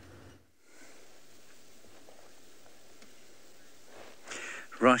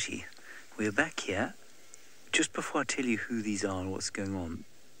 Righty, we're back here. Just before I tell you who these are and what's going on,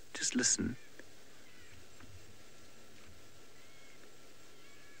 just listen.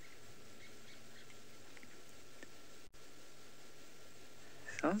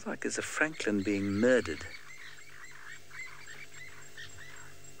 Sounds like there's a francolin being murdered.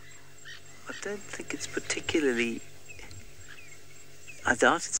 I don't think it's particularly... I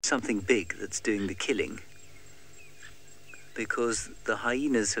doubt it's something big that's doing the killing, because the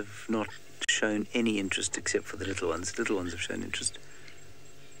hyenas have not shown any interest except for the little ones. The little ones have shown interest.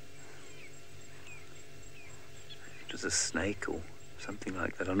 It was a snake or something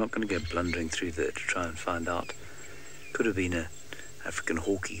like that. I'm not going to go blundering through there to try and find out. Could have been a African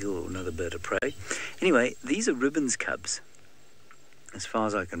hawk eagle or another bird of prey. Anyway, these are ribbons cubs, as far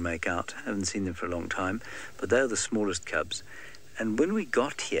as I can make out. I haven't seen them for a long time, but they're the smallest cubs. And when we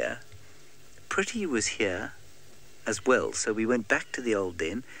got here, Pretty was here as well. So we went back to the old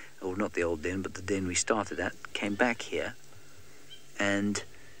den, or not the old den, but the den we started at, came back here, and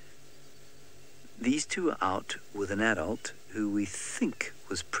these two are out with an adult who we think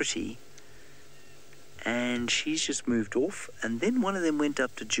was pretty, and she's just moved off. And then one of them went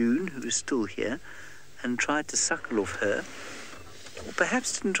up to June, who is still here, and tried to suckle off her. Or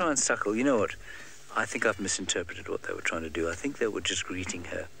perhaps didn't try and suckle. You know what? I think I've misinterpreted what they were trying to do. I think they were just greeting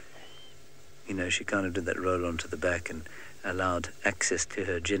her. You know, she kind of did that roll onto the back and allowed access to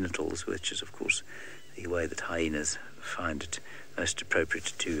her genitals, which is, of course, the way that hyenas find it most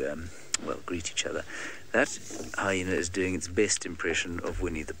appropriate to, greet each other. That hyena is doing its best impression of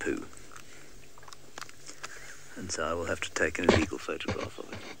Winnie the Pooh. And so I will have to take an illegal photograph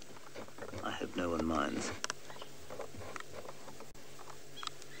of it. I hope no one minds.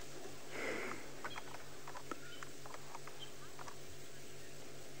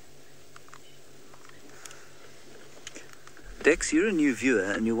 Dex, you're a new viewer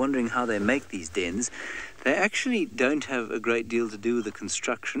and you're wondering how they make these dens. They actually don't have a great deal to do with the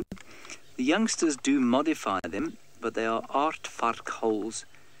construction. The youngsters do modify them, but they are aardvark holes.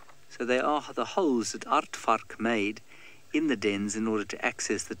 So they are the holes that aardvark made in the dens in order to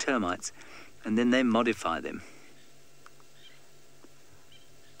access the termites, and then they modify them.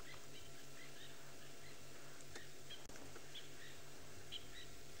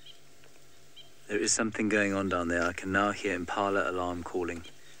 There is something going on down there. I can now hear impala alarm calling.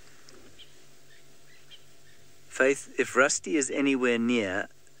 Faith, if Rusty is anywhere near,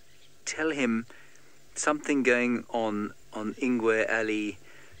 tell him something going on Ingwe Alley,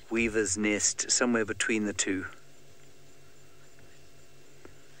 Weaver's Nest, somewhere between the two.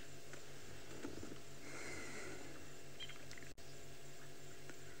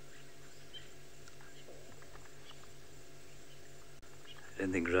 I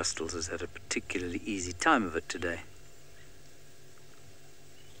don't think Rustles has had a particularly easy time of it today.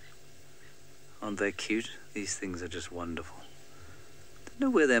 Aren't they cute? These things are just wonderful. Don't know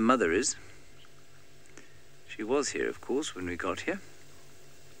where their mother is. She was here, of course, when we got here.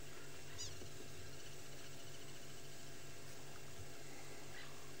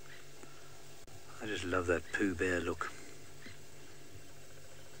 I just love that Pooh Bear look.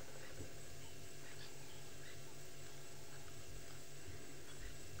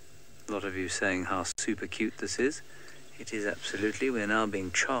 A lot of you saying how super cute this is. It is absolutely. We're now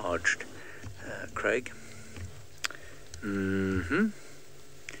being charged, Craig.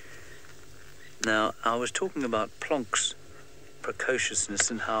 Now, I was talking about Plonk's precociousness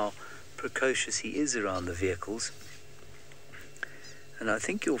and how precocious he is around the vehicles. And I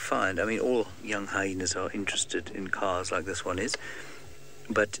think you'll find, I mean, all young hyenas are interested in cars like this one is,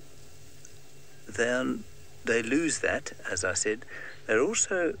 but they lose that, as I said. They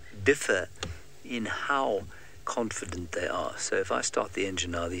also differ in how confident they are. So if I start the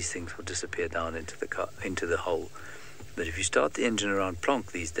engine now, these things will disappear down into the car, into the hole. But if you start the engine around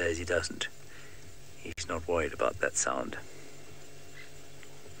Plonk these days, he doesn't. He's not worried about that sound.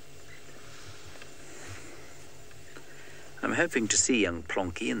 I'm hoping to see young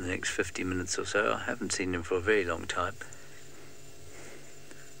Plonky in the next 50 minutes or so. I haven't seen him for a very long time.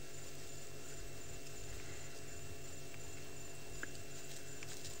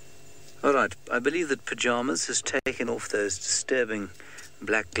 All right, I believe that Pyjamas has taken off those disturbing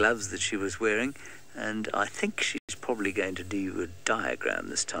black gloves that she was wearing, and I think she's probably going to do a diagram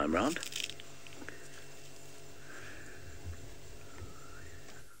this time round.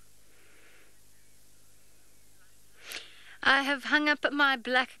 I have hung up my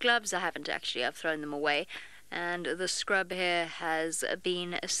black gloves. I haven't actually, I've thrown them away. And the scrub here has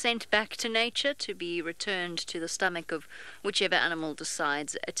been sent back to nature to be returned to the stomach of whichever animal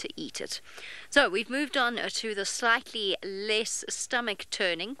decides to eat it. So we've moved on to the slightly less stomach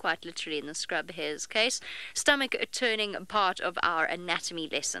turning, quite literally in the scrub hare's case, stomach turning part of our anatomy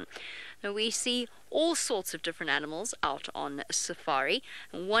lesson. Now we see all sorts of different animals out on safari,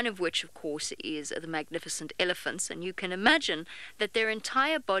 one of which, of course, is the magnificent elephants. And you can imagine that their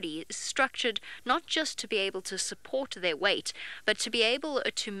entire body is structured not just to be able to support their weight, but to be able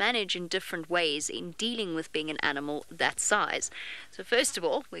to manage in different ways in dealing with being an animal that size. So first of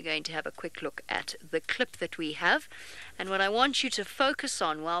all, we're going to have a quick look at the clip that we have. And what I want you to focus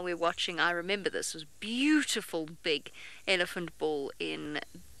on while we're watching, I remember this was beautiful big elephant bull in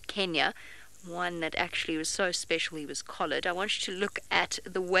Kenya, one that actually was so special he was collared. I want you to look at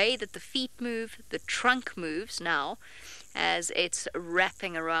the way that the feet move, the trunk moves now as it's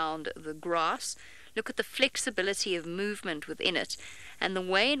wrapping around the grass. Look at the flexibility of movement within it and the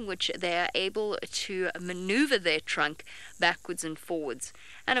way in which they are able to maneuver their trunk backwards and forwards.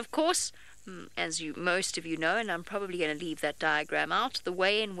 And of course, as most of you know, and I'm probably going to leave that diagram out, the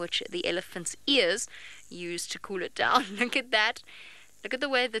way in which the elephant's ears used to cool it down. Look at that. Look at the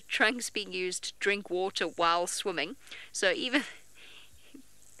way the trunk's being used to drink water while swimming. So even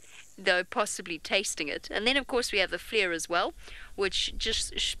though possibly tasting it. And then, of course, we have the flare as well, which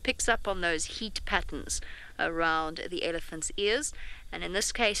just picks up on those heat patterns around the elephant's ears. And in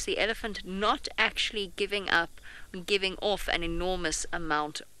this case, the elephant not actually giving off an enormous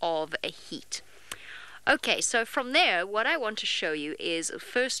amount of heat. Okay, so from there, what I want to show you is,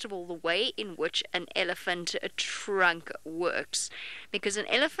 first of all, the way in which an elephant trunk works. Because an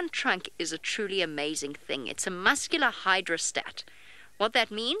elephant trunk is a truly amazing thing. It's a muscular hydrostat. What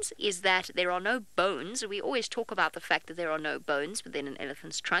that means is that there are no bones. We always talk about the fact that there are no bones within an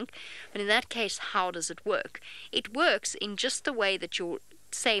elephant's trunk. But in that case, how does it work? It works in just the way that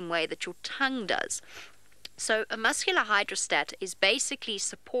same way that your tongue does. So a muscular hydrostat is basically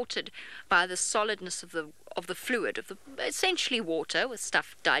supported by the solidness of the fluid, of the essentially water with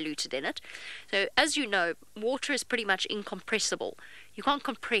stuff diluted in it. So as you know, water is pretty much incompressible. You can't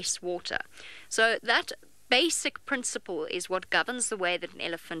compress water. So that basic principle is what governs the way that an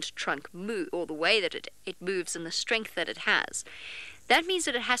elephant trunk moves, or the way that it moves and the strength that it has. That means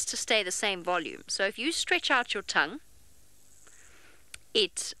that it has to stay the same volume. So if you stretch out your tongue,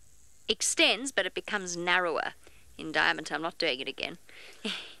 it extends, but it becomes narrower in diameter. I'm not doing it again.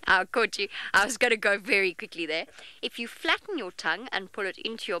 I caught you. I was going to go very quickly there. If you flatten your tongue and pull it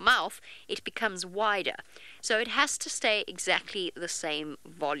into your mouth, it becomes wider. So it has to stay exactly the same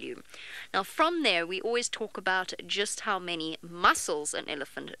volume. Now from there, we always talk about just how many muscles an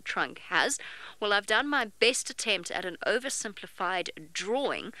elephant trunk has. Well, I've done my best attempt at an oversimplified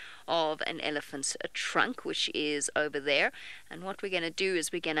drawing of an elephant's trunk, which is over there. And what we're going to do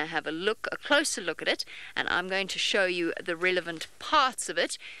is we're going to have a closer look at it, and I'm going to show you the relevant parts of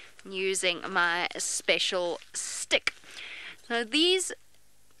it using my special stick. So these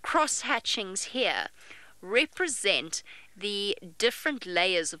cross hatchings here represent the different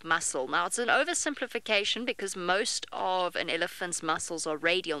layers of muscle. Now, it's an oversimplification because most of an elephant's muscles are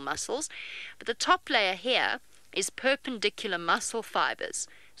radial muscles, but the top layer here is perpendicular muscle fibers.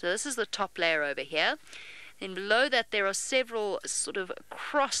 So this is the top layer over here. Then below that there are several sort of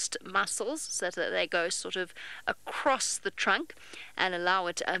crossed muscles, so that they go sort of across the trunk and allow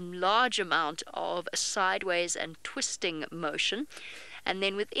it a large amount of sideways and twisting motion. And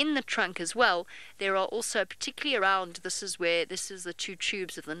then within the trunk as well, there are also, particularly around, this is the two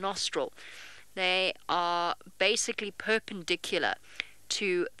tubes of the nostril. They are basically perpendicular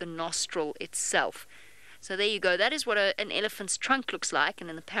to the nostril itself. So there you go. That is what an elephant's trunk looks like, and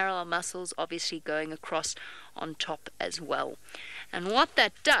then the parallel muscles obviously going across on top as well. And what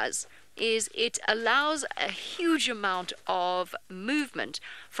that does is it allows a huge amount of movement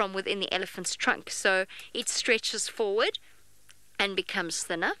from within the elephant's trunk. So it stretches forward and becomes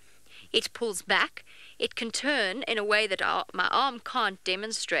thinner. It pulls back. It can turn in a way that my arm can't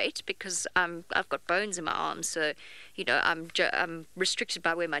demonstrate because I've got bones in my arm, so I'm restricted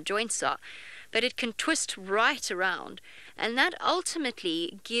by where my joints are. But it can twist right around, and that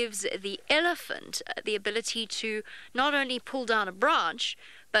ultimately gives the elephant the ability to not only pull down a branch,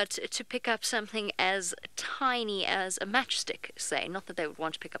 but to pick up something as tiny as a matchstick, say. Not that they would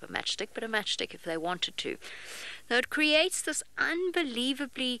want to pick up a matchstick, but a matchstick if they wanted to. So it creates this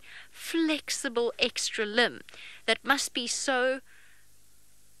unbelievably flexible extra limb that must be so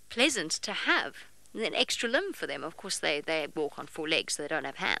pleasant to have. An extra limb for them. Of course, they walk on 4 legs, so they don't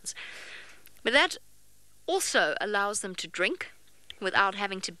have hands. But that also allows them to drink without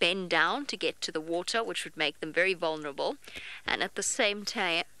having to bend down to get to the water, which would make them very vulnerable. And at the same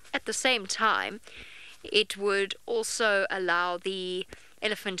time, it would also allow the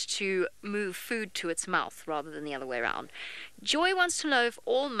elephant to move food to its mouth rather than the other way around. Joy wants to know if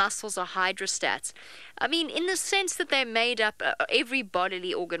all muscles are hydrostats. I mean, in the sense that they're made up, every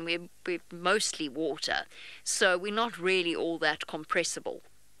bodily organ, we're mostly water, so we're not really all that compressible.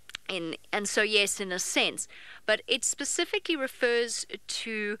 And so, yes, in a sense, but it specifically refers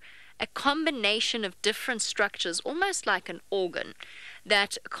to a combination of different structures, almost like an organ,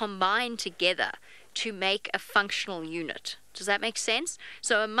 that combine together to make a functional unit. Does that make sense?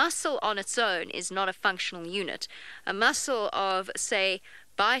 So a muscle on its own is not a functional unit. A muscle of, say,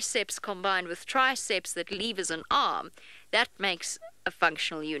 biceps combined with triceps that levers an arm, that makes a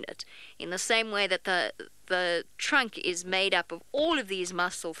functional unit. In the same way that the trunk is made up of all of these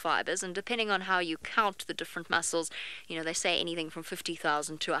muscle fibers, and depending on how you count the different muscles, they say anything from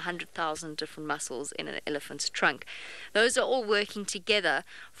 50,000 to 100,000 different muscles in an elephant's trunk. Those are all working together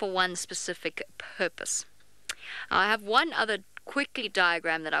for one specific purpose. I have one other quickly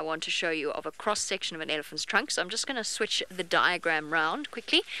diagram that I want to show you of a cross-section of an elephant's trunk. So I'm just going to switch the diagram round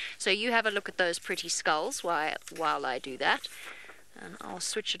quickly. So you have a look at those pretty skulls while I do that. And I'll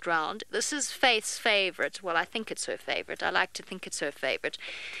switch it round. This is Faith's favourite. Well, I think it's her favourite. I like to think it's her favourite.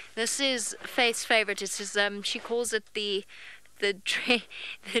 This is Faith's favourite. It is, she calls it the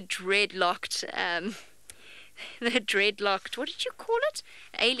dreadlocked, what did you call it?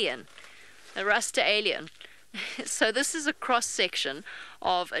 Alien. The Rasta alien. So this is a cross-section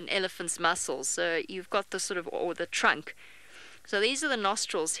of an elephant's muscles. So you've got the sort of, or the trunk. So these are the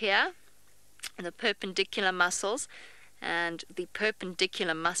nostrils here, and the perpendicular muscles, and the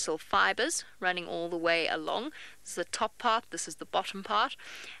perpendicular muscle fibers running all the way along. This is the top part, this is the bottom part,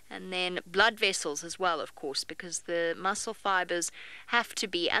 and then blood vessels as well, of course, because the muscle fibers have to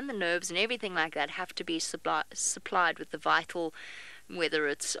be, and the nerves and everything like that, have to be supplied with the vital, whether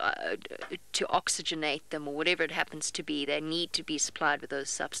it's to oxygenate them or whatever it happens to be, they need to be supplied with those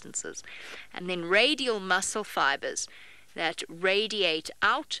substances. And then radial muscle fibers that radiate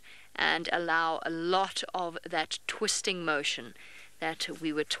out and allow a lot of that twisting motion that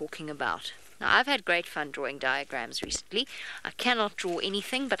we were talking about. Now, I've had great fun drawing diagrams recently. I cannot draw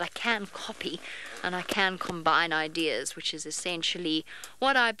anything, but I can copy and I can combine ideas, which is essentially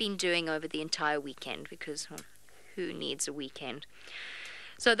what I've been doing over the entire weekend, because who needs a weekend?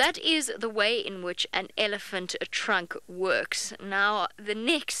 So that is the way in which an elephant trunk works. Now, the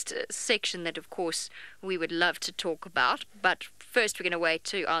next section that, of course, we would love to talk about, but first we're going to wait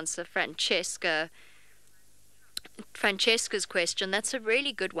to answer Francesca's question. That's a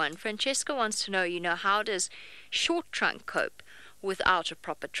really good one. Francesca wants to know, how does short trunk cope without a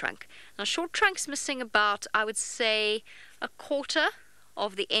proper trunk? Now, short trunk's missing about, I would say, a quarter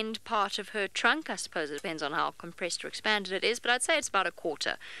of the end part of her trunk. I suppose it depends on how compressed or expanded it is, but I'd say it's about a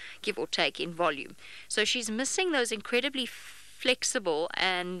quarter, give or take, in volume. So she's missing those incredibly flexible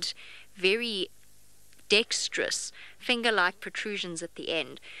and very dexterous finger-like protrusions at the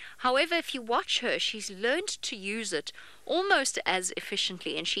end. However, if you watch her, she's learned to use it almost as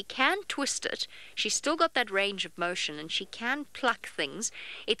efficiently, and she can twist it. She's still got that range of motion, and she can pluck things.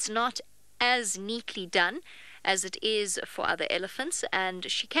 It's not as neatly done as it is for other elephants,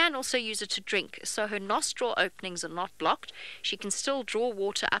 and she can also use it to drink. So her nostril openings are not blocked. She can still draw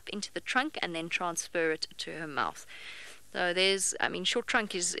water up into the trunk and then transfer it to her mouth. So short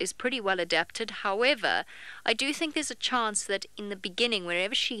trunk is pretty well adapted. However, I do think there's a chance that in the beginning,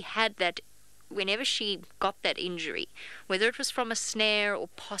 whenever she got that injury, whether it was from a snare or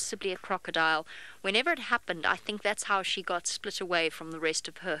possibly a crocodile, whenever it happened, I think that's how she got split away from the rest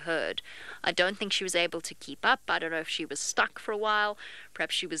of her herd. I don't think she was able to keep up. I don't know if she was stuck for a while.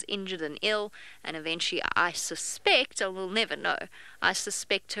 Perhaps she was injured and ill, and eventually, I suspect, we'll never know, I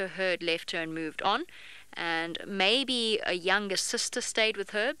suspect her herd left her and moved on. And maybe a younger sister stayed with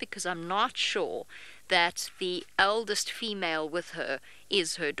her, because I'm not sure that the eldest female with her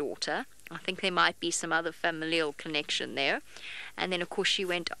is her daughter. I think there might be some other familial connection there. And then, of course, she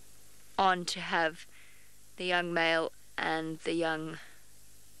went on to have the young male and the young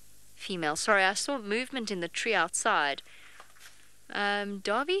female. Sorry, I saw movement in the tree outside.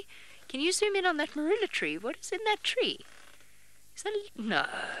 Darby, can you zoom in on that marula tree? What is in that tree? Is that no,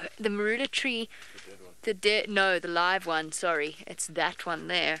 the marula tree? The live one. Sorry, it's that one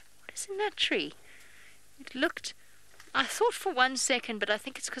there. What is in that tree? It looked. I thought for 1 second, but I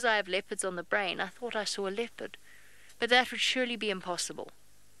think it's because I have leopards on the brain. I thought I saw a leopard, but that would surely be impossible.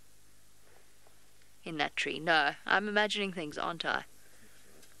 In that tree, no, I'm imagining things, aren't I?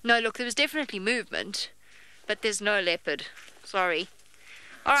 No, look, there was definitely movement, but there's no leopard. Sorry.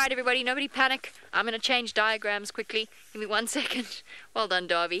 All right, everybody, nobody panic. I'm going to change diagrams quickly. Give me 1 second. Well done,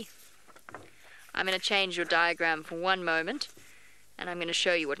 Darby. I'm going to change your diagram for 1 moment, and I'm going to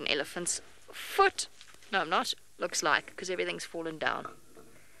show you what an elephant's foot, no, I'm not, looks like, because everything's fallen down.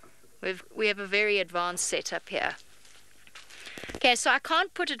 We have a very advanced setup here. Okay, so I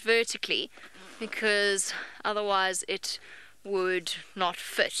can't put it vertically, because otherwise it would not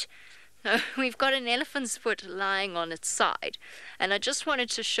fit. We've got an elephant's foot lying on its side, and I just wanted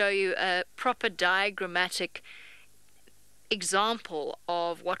to show you a proper diagrammatic example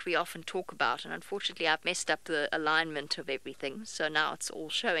of what we often talk about, and unfortunately I've messed up the alignment of everything, so now it's all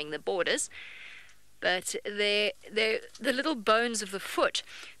showing the borders. But the little bones of the foot,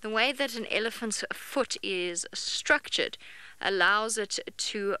 the way that an elephant's foot is structured, allows it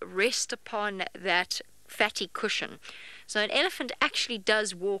to rest upon that fatty cushion. So an elephant actually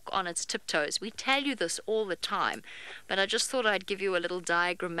does walk on its tiptoes. We tell you this all the time, but I just thought I'd give you a little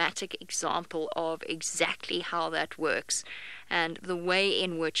diagrammatic example of exactly how that works and the way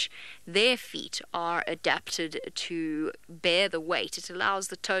in which their feet are adapted to bear the weight. It allows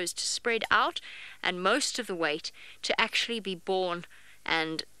the toes to spread out and most of the weight to actually be borne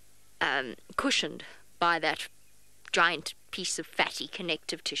and cushioned by that giant piece of fatty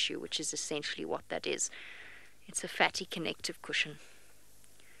connective tissue, which is essentially what that is. It's a fatty connective cushion.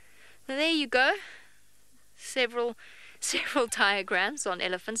 So there you go. Several diagrams on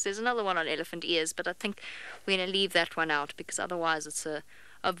elephants. There's another one on elephant ears, but I think we're going to leave that one out because otherwise it's a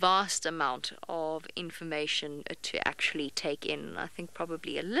vast amount of information to actually take in. I think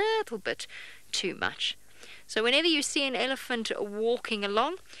probably a little bit too much. So whenever you see an elephant walking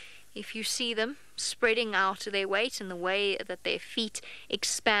along, if you see them spreading out their weight in the way that their feet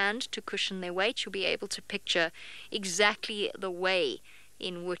expand to cushion their weight, you'll be able to picture exactly the way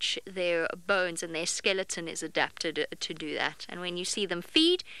in which their bones and their skeleton is adapted to do that. And when you see them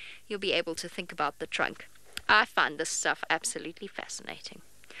feed, you'll be able to think about the trunk. I find this stuff absolutely fascinating.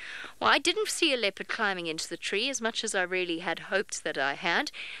 Well, I didn't see a leopard climbing into the tree as much as I really had hoped that I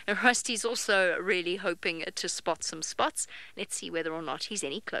had. And Rusty's also really hoping to spot some spots. Let's see whether or not he's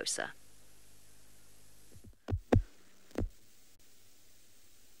any closer.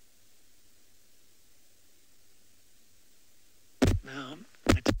 Now,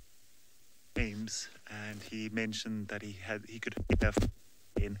 James, and he mentioned that he could have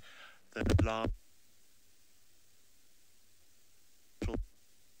in the large.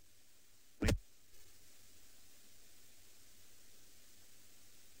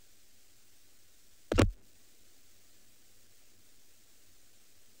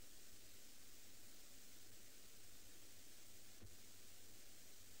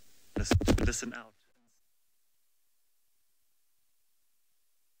 Listen out.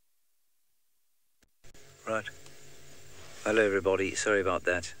 Right. Hello everybody, sorry about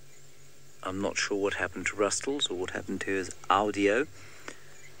that. I'm not sure what happened to Rustles or what happened to his audio.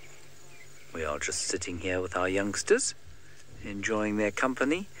 We are just sitting here with our youngsters, enjoying their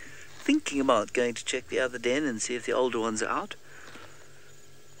company, thinking about going to check the other den and see if the older ones are out.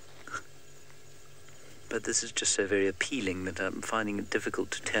 But this is just so very appealing that I'm finding it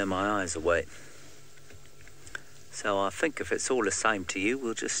difficult to tear my eyes away. So I think if it's all the same to you,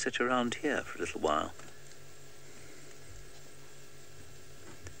 we'll just sit around here for a little while.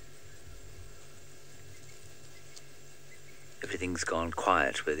 Everything's gone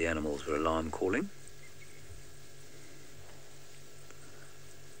quiet where the animals were alarm calling.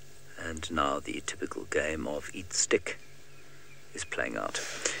 And now the typical game of eat stick is playing out.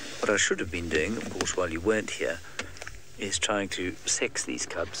 What I should have been doing, of course, while you weren't here, is trying to sex these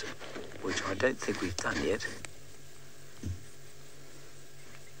cubs, which I don't think we've done yet.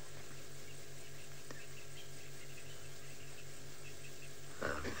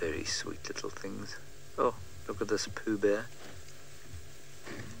 Very sweet little things. Oh, look at this Pooh Bear.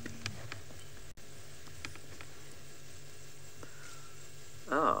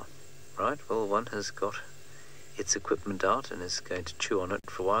 Ah, right, well, one has got its equipment out and is going to chew on it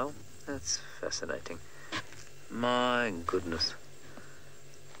for a while. That's fascinating. My goodness.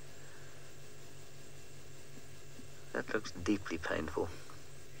 That looks deeply painful.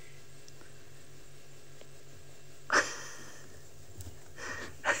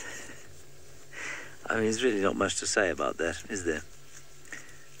 I mean, there's really not much to say about that, is there?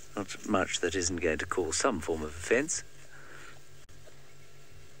 Not much that isn't going to cause some form of offence.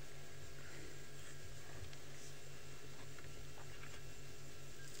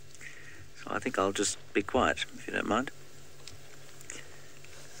 So I think I'll just be quiet, if you don't mind.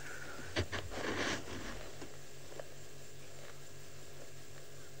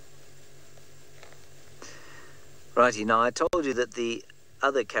 Righty, now I told you that the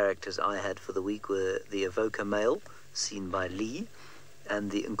other characters I had for the week were the Avoca male, seen by Lee,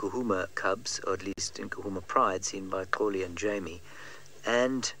 and the Nkuhuma cubs, or at least Nkuhuma pride, seen by Xoli and Jamie.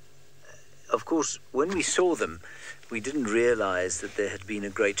 And, of course, when we saw them, we didn't realize that there had been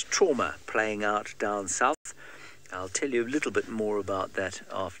a great trauma playing out down south. I'll tell you a little bit more about that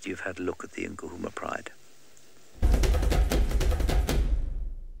after you've had a look at the Nkuhuma pride.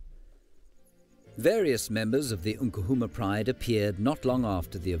 Various members of the Nkuhuma pride appeared not long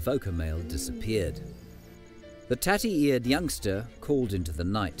after the Avoca male disappeared. The tatty-eared youngster called into the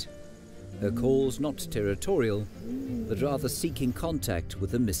night, her calls not territorial, but rather seeking contact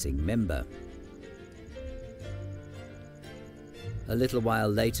with a missing member. A little while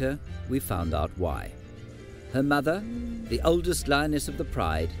later, we found out why. Her mother, the oldest lioness of the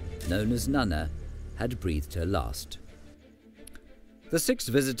pride, known as Nana, had breathed her last. The 6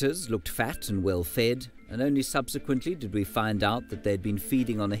 visitors looked fat and well fed, and only subsequently did we find out that they'd been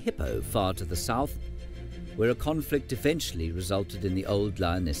feeding on a hippo far to the south, where a conflict eventually resulted in the old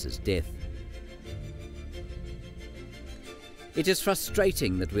lioness's death. It is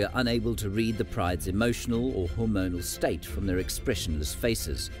frustrating that we are unable to read the pride's emotional or hormonal state from their expressionless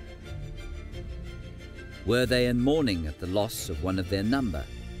faces. Were they in mourning at the loss of one of their number?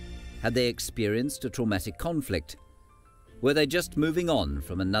 Had they experienced a traumatic conflict? Were they just moving on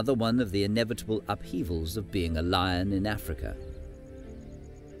from another one of the inevitable upheavals of being a lion in Africa?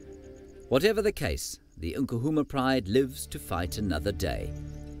 Whatever the case, the Nkuhuma pride lives to fight another day,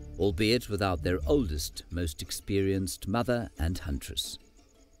 albeit without their oldest, most experienced mother and huntress.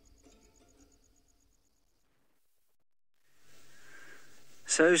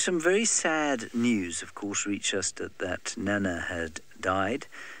 So some very sad news, of course, reached us that Nana had died.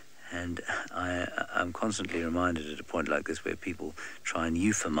 And I'm constantly reminded at a point like this where people try and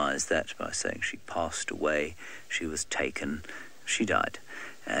euphemize that by saying she passed away, she was taken, she died.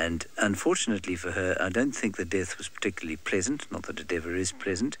 And unfortunately for her, I don't think the death was particularly pleasant, not that it ever is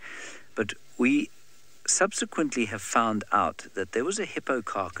pleasant, but we subsequently have found out that there was a hippo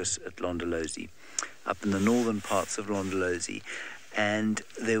carcass at Londolozi, up in the northern parts of Londolozi, and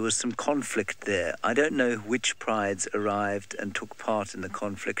there was some conflict there. I don't know which prides arrived and took part in the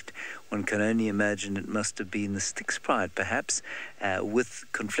conflict. One can only imagine it must have been the Styx pride, perhaps, with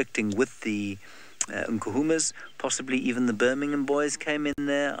conflicting with the Nkuhumas. Possibly even the Birmingham boys came in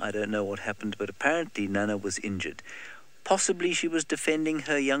there. I don't know what happened, but apparently Nana was injured. Possibly she was defending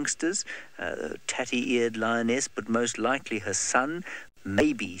her youngsters, tatty-eared lioness, but most likely her son.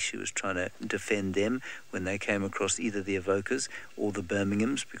 Maybe she was trying to defend them when they came across either the Evokers or the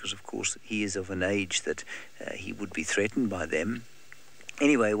Birminghams, because of course he is of an age that he would be threatened by them.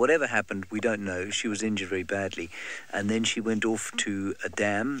 Anyway, whatever happened, we don't know. She was injured very badly. And then she went off to a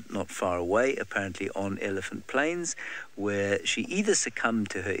dam not far away, apparently on Elephant Plains, where she either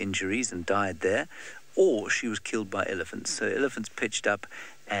succumbed to her injuries and died there, or she was killed by elephants. So elephants pitched up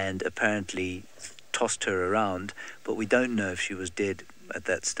and apparently tossed her around, but we don't know if she was dead at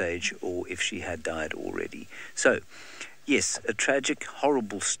that stage or if she had died already. So, yes, a tragic,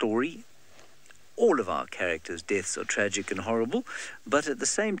 horrible story. All of our characters' deaths are tragic and horrible, but at the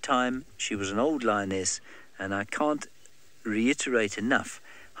same time, she was an old lioness, and I can't reiterate enough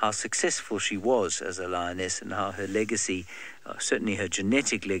how successful she was as a lioness and how her legacy, certainly her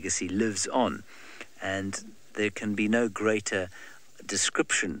genetic legacy, lives on. And there can be no greater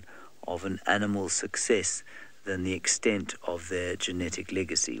description of an animal's success than the extent of their genetic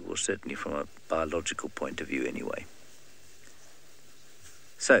legacy, or certainly from a biological point of view anyway.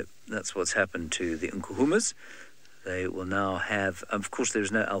 So, that's what's happened to the Nkuhumas. They will now have, of course there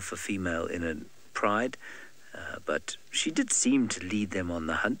is no alpha female in a pride, but she did seem to lead them on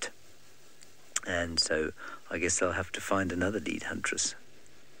the hunt, and so I guess they'll have to find another lead huntress.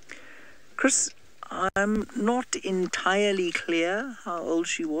 Chris, I'm not entirely clear how old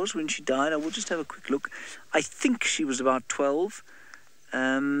she was when she died. I will just have a quick look. I think she was about 12.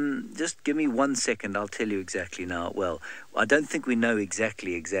 Just give me 1 second. I'll tell you exactly now. Well, I don't think we know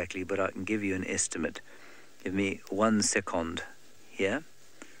exactly, but I can give you an estimate. Give me 1 second here.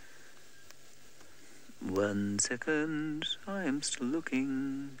 1 second. I am still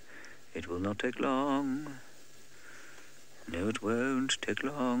looking. It will not take long. No, it won't take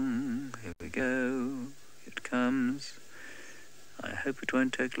long. Here we go. Here it comes. I hope it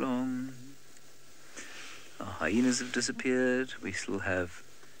won't take long. Our hyenas have disappeared. We still have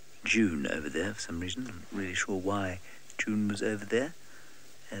June over there for some reason. I'm not really sure why June was over there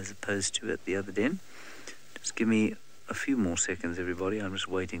as opposed to at the other den. Just give me a few more seconds, everybody. I'm just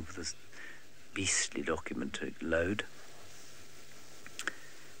waiting for this beastly document to load.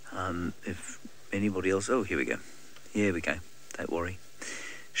 If anybody else... Oh, here we go. Here we go. Don't worry.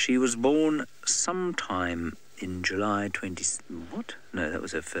 She was born sometime in July 20... What? No, that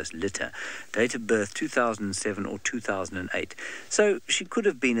was her first litter. Date of birth 2007 or 2008. So she could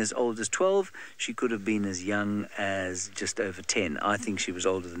have been as old as 12. She could have been as young as just over 10. I think she was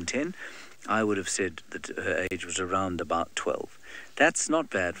older than 10. I would have said that her age was around about 12. That's not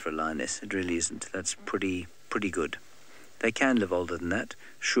bad for a lioness. It really isn't. That's pretty good. They can live older than that,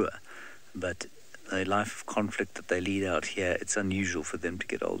 sure. But the life of conflict that they lead out here, it's unusual for them to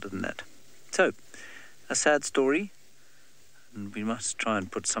get older than that. So, a sad story, and we must try and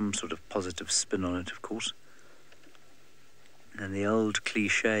put some sort of positive spin on it, of course. And the old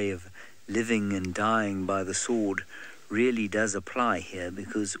cliche of living and dying by the sword really does apply here,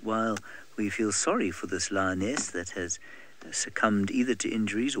 because while we feel sorry for this lioness that has succumbed either to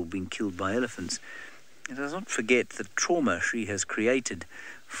injuries or been killed by elephants, does not forget the trauma she has created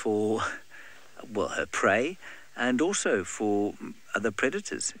for, well, her prey and also for other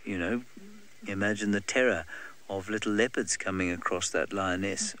predators. You know, imagine the terror of little leopards coming across that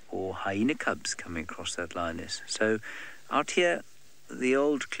lioness or hyena cubs coming across that lioness. So out here, the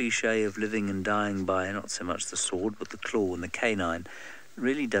old cliche of living and dying by not so much the sword but the claw and the canine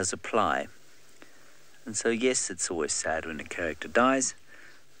really does apply. And so yes, it's always sad when a character dies,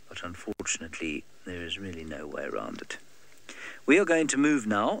 but unfortunately there is really no way around it. We are going to move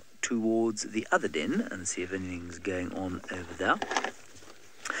now towards the other den and see if anything's going on over there.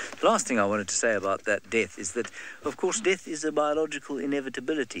 The last thing I wanted to say about that death is that, of course, death is a biological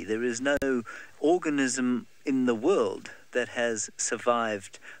inevitability. There is no organism in the world that has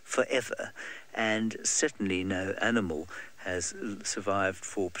survived forever, and certainly no animal has survived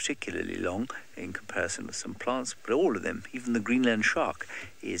for particularly long in comparison with some plants, but all of them, even the Greenland shark,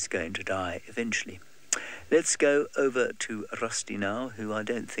 is going to die eventually. Let's go over to Rusty now, who I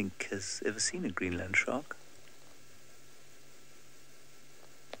don't think has ever seen a Greenland shark.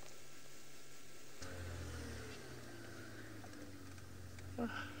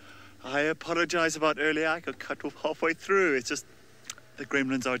 I apologise about earlier. I got cut off halfway through. It's just the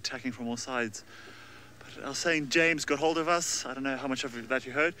gremlins are attacking from all sides. But I was saying James got hold of us. I don't know how much of that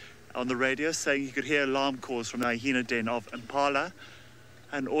you heard on the radio, saying he could hear alarm calls from the hyena den of impala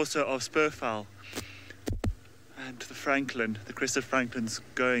and also of spurfowl. And the Franklin, the crested Franklin's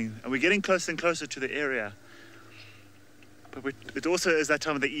going. And we're getting closer and closer to the area. But it also is that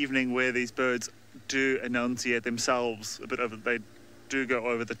time of the evening where these birds do enunciate themselves a bit over. They do go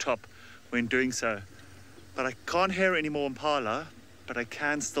over the top when doing so. But I can't hear any more impala, but I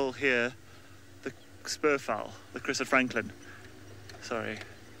can still hear the spurfowl, the crested Franklin. Sorry.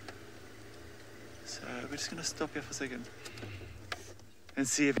 So we're just going to stop here for a second and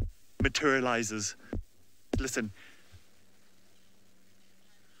see if it materializes. Listen.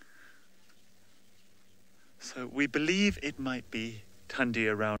 So we believe it might be Tundi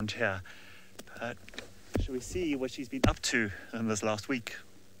around here. But shall we see what she's been up to in this last week?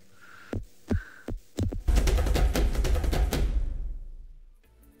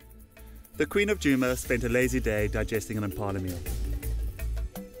 The Queen of Djuma spent a lazy day digesting an impala meal.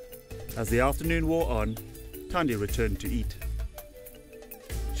 As the afternoon wore on, Tundi returned to eat.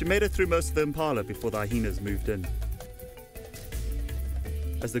 She made it through most of the impala before the hyenas moved in.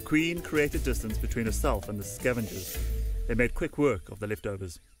 As the Queen created distance between herself and the scavengers, they made quick work of the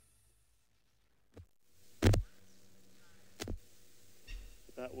leftovers.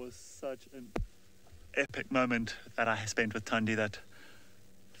 That was such an epic moment that I spent with Tundi that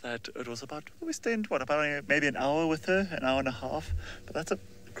it was about, we spent, about maybe an hour with her, an hour and a half. But that's a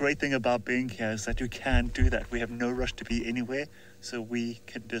great thing about being here, is that you can do that. We have no rush to be anywhere, so we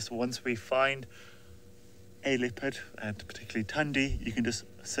can just, once we find a leopard, and particularly Tundi, you can just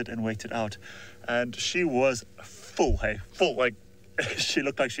sit and wait it out. And she was full, like she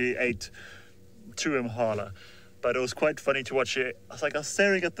looked like she ate 2 impala. But it was quite funny to watch. I was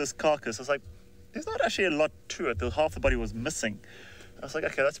staring at this carcass. I was like, there's not actually a lot to it. Half the body was missing. I was like,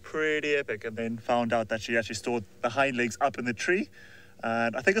 okay, that's pretty epic. And then found out that she actually stored the hind legs up in the tree.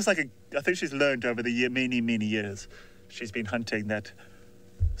 And I think I think she's learned over the many, many years. She's been hunting that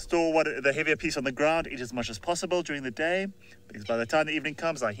store the heavier piece on the ground, eat as much as possible during the day, because by the time the evening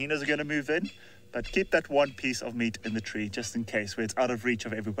comes, the hyenas are going to move in. But keep that one piece of meat in the tree just in case, where it's out of reach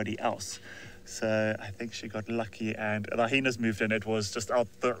of everybody else. So I think she got lucky, and the hyenas moved in. It was just out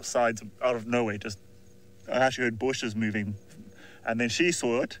the sides, out of nowhere. I actually heard bushes moving, and then she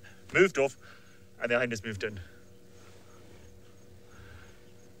saw it, moved off, and the hyenas moved in.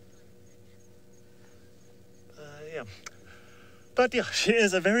 Yeah. But yeah, she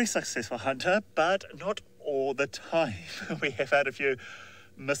is a very successful hunter, but not all the time. We have had a few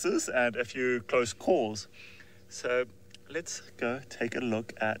misses and a few close calls. So let's go take a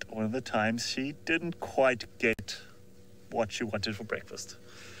look at one of the times she didn't quite get what she wanted for breakfast.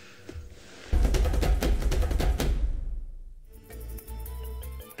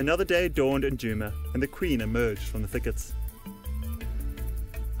 Another day dawned in Djuma, and the Queen emerged from the thickets.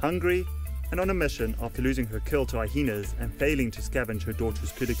 Hungry and on a mission after losing her kill to hyenas and failing to scavenge her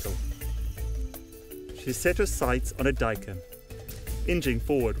daughter's cuticle, she set her sights on a duiker, inching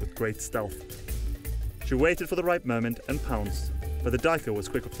forward with great stealth. She waited for the right moment and pounced, but the duiker was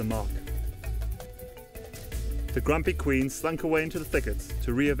quick off the mark. The grumpy Queen slunk away into the thickets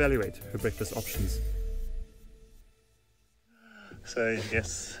to re-evaluate her breakfast options. So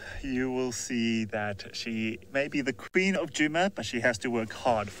yes, you will see that she may be the Queen of Djuma, but she has to work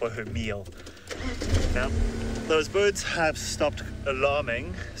hard for her meal. Now, Those birds have stopped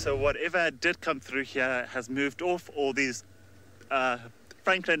alarming, so whatever did come through here has moved off. All these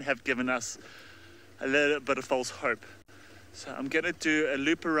Franklin have given us a little bit of false hope. So I'm going to do a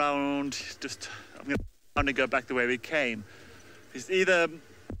loop around, I'm going to go back the way we came. It's either,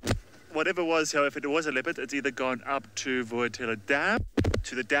 whatever was here, if it was a leopard, it's either gone up to Voatela Dam,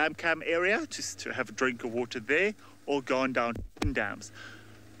 to the dam cam area, just to have a drink of water there, or gone down to Twin Dams.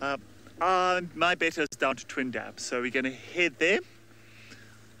 My bet is down to Twin Dams, so we're going to head there.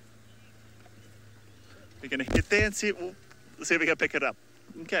 We're going to head there and see if we can pick it up.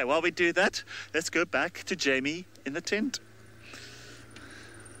 Okay, while we do that, let's go back to Jamie in the tent.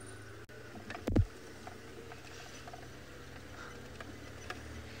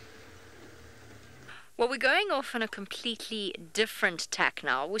 Well, we're going off on a completely different tack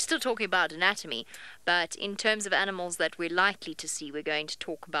now. We're still talking about anatomy, but in terms of animals that we're likely to see, we're going to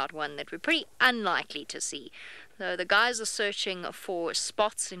talk about one that we're pretty unlikely to see. So the guys are searching for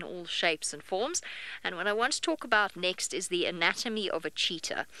spots in all shapes and forms, and what I want to talk about next is the anatomy of a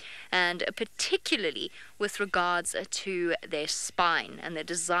cheetah, and particularly with regards to their spine and the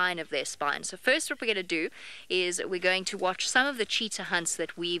design of their spine. So first what we're going to do is we're going to watch some of the cheetah hunts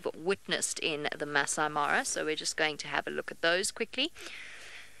that we've witnessed in the Maasai Mara, so we're just going to have a look at those quickly.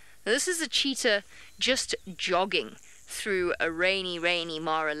 Now, this is a cheetah just jogging through a rainy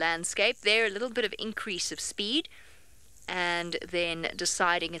Mara landscape. There, a little bit of increase of speed, and then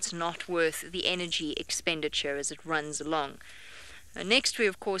deciding it's not worth the energy expenditure as it runs along. Next, we're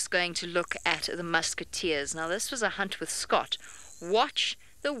of course going to look at the musketeers. Now, this was a hunt with Scott. Watch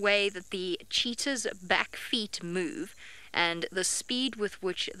the way that the cheetah's back feet move and the speed with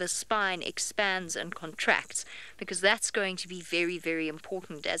which the spine expands and contracts, because that's going to be very, very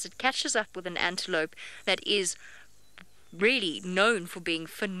important as it catches up with an antelope that is really known for being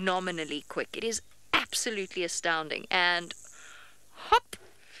phenomenally quick. It is absolutely astounding, and hop,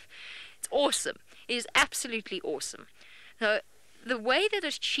 it's awesome. It is absolutely awesome. So the way that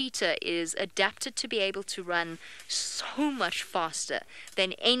a cheetah is adapted to be able to run so much faster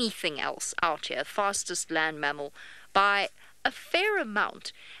than anything else out here, fastest land mammal by a fair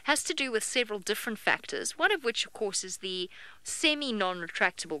amount, has to do with several different factors, one of which of course is the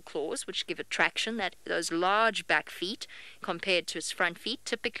semi-non-retractable claws, which give it traction, that those large back feet compared to its front feet.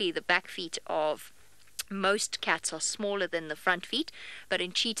 Typically the back feet of most cats are smaller than the front feet, but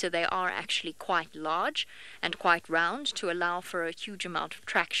in cheetah they are actually quite large and quite round to allow for a huge amount of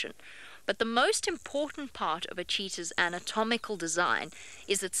traction. But the most important part of a cheetah's anatomical design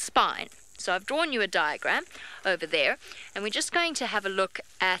is its spine. So I've drawn you a diagram over there, and we're just going to have a look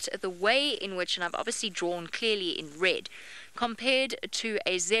at the way in which, and I've obviously drawn clearly in red, compared to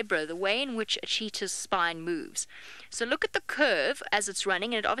a zebra, the way in which a cheetah's spine moves. So look at the curve as it's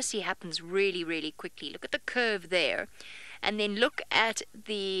running, and it obviously happens really quickly. Look at the curve there, and then look at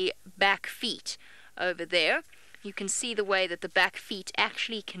the back feet over there. You can see the way that the back feet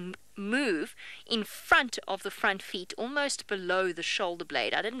actually can move in front of the front feet, almost below the shoulder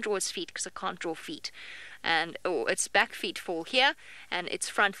blade. I didn't draw its feet because I can't draw feet. And its back feet fall here, and its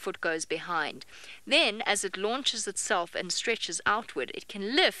front foot goes behind. Then, as it launches itself and stretches outward, it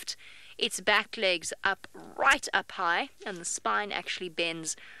can lift its back legs up, right up high, and the spine actually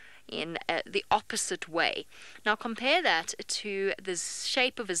bends in the opposite way. Now compare that to the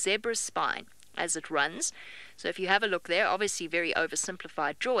shape of a zebra's spine as it runs. So if you have a look there, obviously very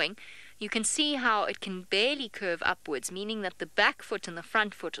oversimplified drawing, you can see how it can barely curve upwards, meaning that the back foot and the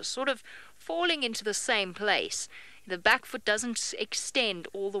front foot are sort of falling into the same place. The back foot doesn't extend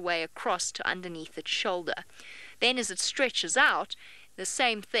all the way across to underneath its shoulder. Then as it stretches out, the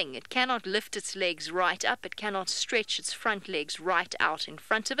same thing. It cannot lift its legs right up. It cannot stretch its front legs right out in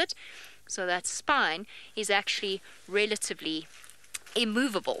front of it. So that spine is actually relatively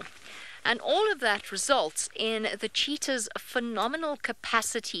immovable. And all of that results in the cheetah's phenomenal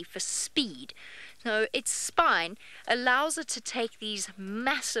capacity for speed. So its spine allows it to take these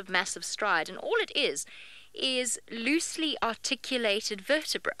massive strides, and all it is loosely articulated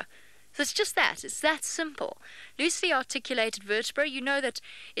vertebra. So it's just that. It's that simple. Loosely articulated vertebra. You know that,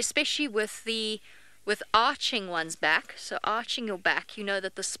 especially with arching one's back, so arching your back, you know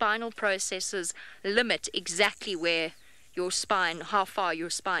that the spinal processes limit exactly where your spine, how far your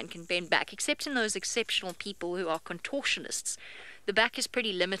spine can bend back, except in those exceptional people who are contortionists. The back is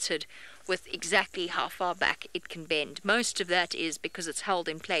pretty limited with exactly how far back it can bend. Most of that is because it's held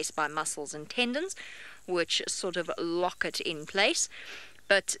in place by muscles and tendons, which sort of lock it in place.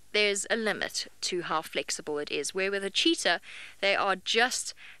 But there's a limit to how flexible it is, where with a cheetah, they are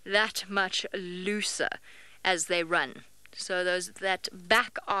just that much looser as they run. So that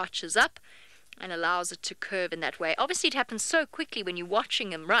back arches up, and allows it to curve in that way. Obviously, it happens so quickly when you're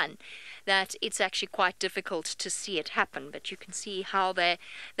watching him run that it's actually quite difficult to see it happen. But you can see how that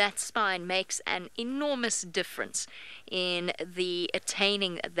spine makes an enormous difference in the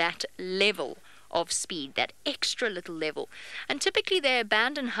attaining that level of speed, that extra little level. And typically they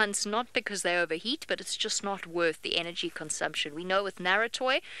abandon hunts not because they overheat, but it's just not worth the energy consumption. We know with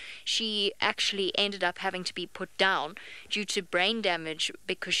Naratoy, she actually ended up having to be put down due to brain damage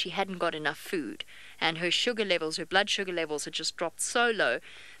because she hadn't got enough food, and her sugar levels, her blood sugar levels had just dropped so low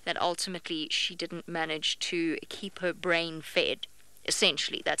that ultimately she didn't manage to keep her brain fed.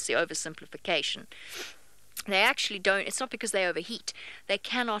 Essentially, that's the oversimplification. They actually don't, it's not because they overheat. They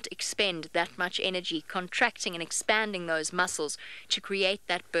cannot expend that much energy contracting and expanding those muscles to create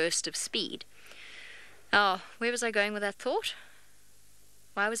that burst of speed. Oh, where was I going with that thought?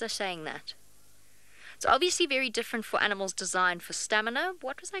 Why was I saying that? It's obviously very different for animals designed for stamina.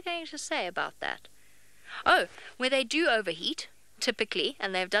 What was I going to say about that? Oh, where they do overheat, typically,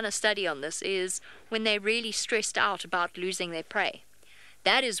 and they've done a study on this, is when they're really stressed out about losing their prey.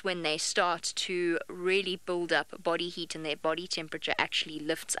 That is when they start to really build up body heat, and their body temperature actually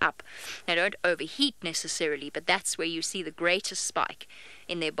lifts up. They don't overheat necessarily, but that's where you see the greatest spike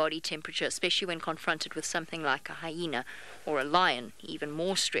in their body temperature, especially when confronted with something like a hyena or a lion, even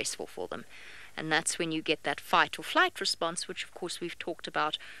more stressful for them. And that's when you get that fight or flight response, which of course we've talked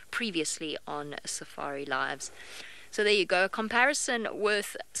about previously on Safari Lives. So there you go, a comparison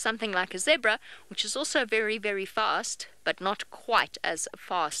with something like a zebra, which is also very, very fast, but not quite as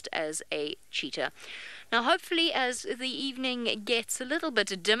fast as a cheetah. Now, hopefully, as the evening gets a little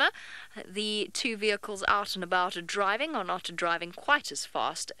bit dimmer, the two vehicles out and about driving are not driving quite as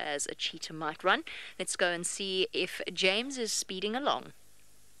fast as a cheetah might run. Let's go and see if James is speeding along.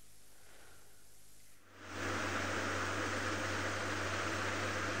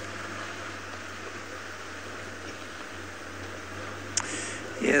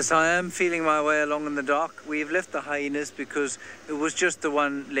 Yes, I am feeling my way along in the dark. We've left the hyenas because it was just the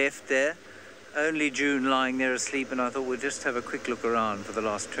one left there. Only June lying there asleep, and I thought we'd just have a quick look around for the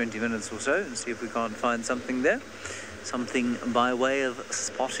last 20 minutes or so and see if we can't find something there. Something by way of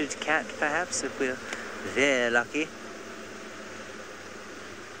spotted cat, perhaps, if we're very lucky.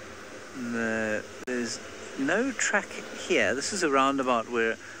 No, there's no track here. This is a roundabout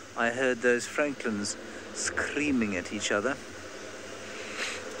where I heard those francolins screaming at each other.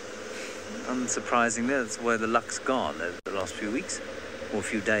 Unsurprisingly, that's where the luck's gone over the last few weeks, or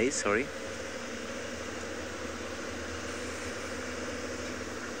few days, sorry.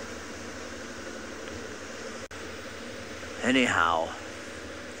 Anyhow,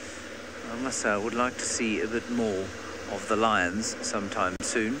 I must say I would like to see a bit more of the lions sometime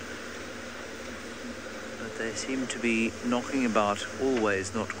soon. But they seem to be knocking about,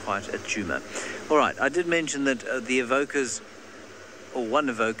 always not quite a tumour. All right, I did mention that the evokers, or one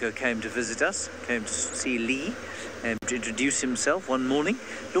evoker, came to visit us, came to see Lee and to introduce himself one morning.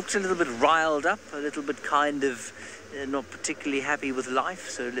 Looked a little bit riled up, a little bit kind of not particularly happy with life,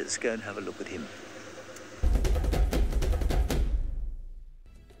 so let's go and have a look at him.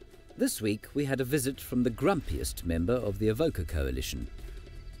 This week we had a visit from the grumpiest member of the Evoker Coalition.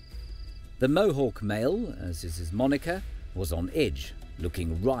 The Mohawk male, as is his moniker, was on edge,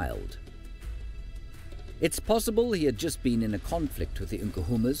 looking riled. It's possible he had just been in a conflict with the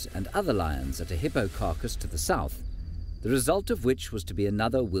Nkuhumas and other lions at a hippo carcass to the south, the result of which was to be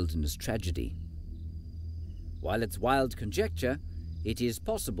another wilderness tragedy. While it's wild conjecture, it is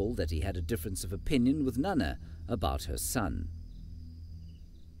possible that he had a difference of opinion with Nana about her son.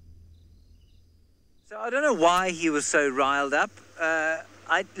 So I don't know why he was so riled up.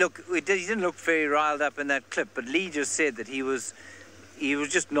 He didn't look very riled up in that clip, but Lee just said that he was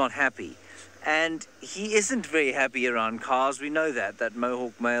just not happy. And he isn't very happy around cars. We know that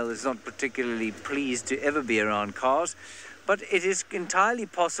Mohawk male is not particularly pleased to ever be around cars. But it is entirely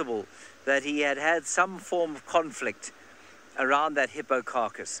possible that he had some form of conflict around that hippo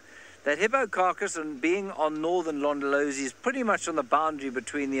carcass. That hippo carcass, and being on northern Londolozi, is pretty much on the boundary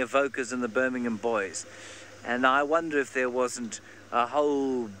between the Evokers and the Birmingham boys. And I wonder if there wasn't a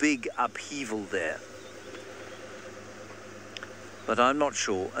whole big upheaval there. But I'm not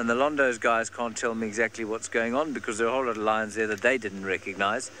sure, and the Londo's guys can't tell me exactly what's going on because there are a whole lot of lions there that they didn't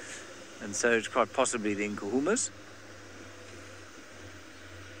recognise, and so it's quite possibly the Nkuhumas.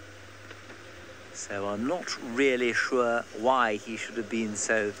 So I'm not really sure why he should have been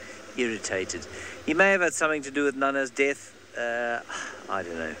so irritated. He may have had something to do with Nana's death. I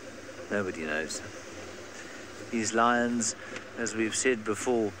don't know. Nobody knows. These lions, as we've said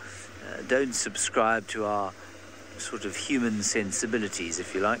before, don't subscribe to our sort of human sensibilities,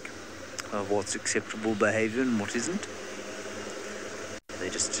 if you like. of what's acceptable behavior and what isn't. They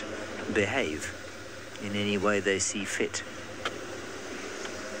just behave in any way they see fit.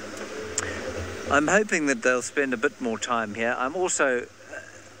 I'm hoping that they'll spend a bit more time here.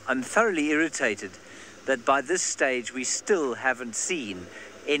 I'm thoroughly irritated that by this stage we still haven't seen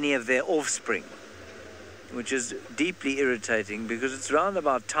any of their offspring, which is deeply irritating because it's round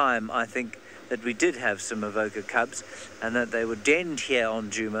about time, I think, that we did have some Avoca cubs and that they were denned here on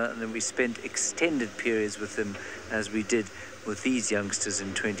Juma, and then we spent extended periods with them as we did with these youngsters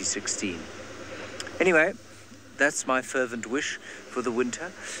in 2016. Anyway, that's my fervent wish for the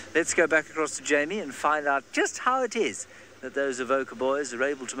winter. Let's go back across to Jamie and find out just how it is that those Avoca boys are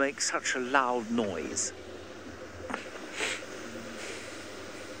able to make such a loud noise.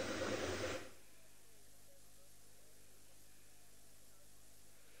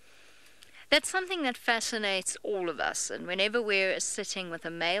 That's something that fascinates all of us, and whenever we're sitting with a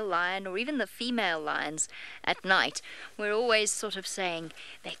male lion or even the female lions at night, we're always sort of saying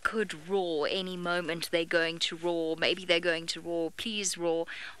they could roar any moment. They're going to roar, maybe they're going to roar, please roar.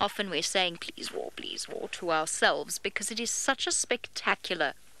 Often we're saying please roar to ourselves because it is such a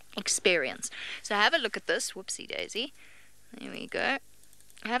spectacular experience. So have a look at this. Whoopsie daisy. There we go.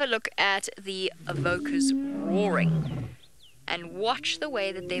 Have a look at the Avoca's roaring. And watch the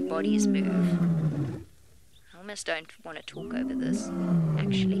way that their bodies move. I almost don't want to talk over this,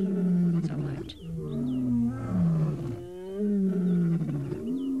 actually, so I won't.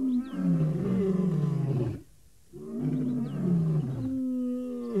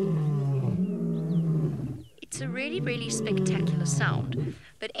 It's a really, really spectacular sound,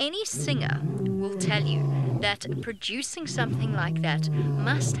 but any singer will tell you that producing something like that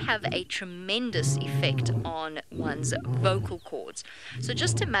must have a tremendous effect on one's vocal cords. So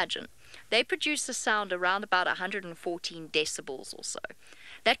just imagine, they produce a sound around about 114 decibels or so.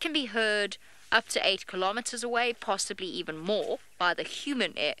 That can be heard up to 8 kilometers away, possibly even more, by the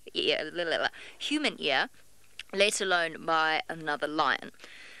human ear, let alone by another lion.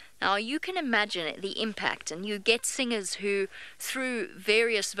 Now, you can imagine the impact, and you get singers who, through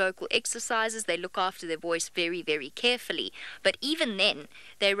various vocal exercises, they look after their voice very, very carefully. But even then,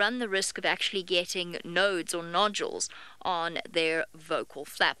 they run the risk of actually getting nodes or nodules on their vocal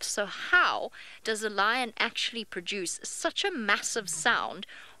flaps. So how does a lion actually produce such a massive sound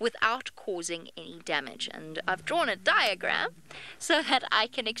without causing any damage? And I've drawn a diagram so that I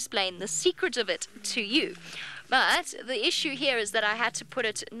can explain the secret of it to you. But the issue here is that I had to put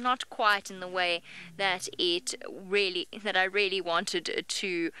it not quite in the way that I really wanted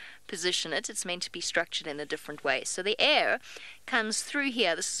to position it. It's meant to be structured in a different way. So the air comes through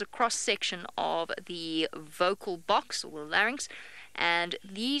here. This is a cross section of the vocal box or the larynx, and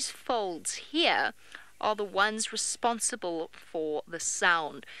these folds here are the ones responsible for the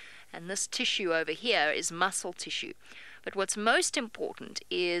sound. And this tissue over here is muscle tissue. But what's most important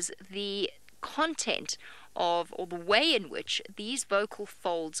is the content of, or the way in which these vocal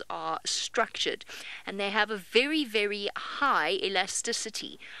folds are structured, and they have a very, very high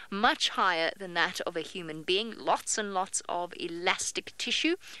elasticity, much higher than that of a human being. Lots and lots of elastic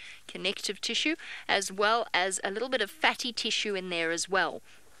tissue, connective tissue, as well as a little bit of fatty tissue in there as well,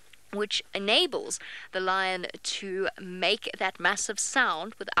 which enables the lion to make that massive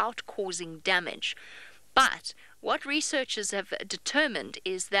sound without causing damage. But what researchers have determined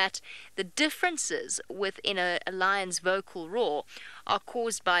is that the differences within a lion's vocal roar are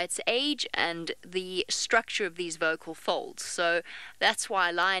caused by its age and the structure of these vocal folds. So that's why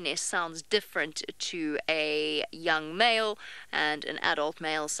a lioness sounds different to a young male, and an adult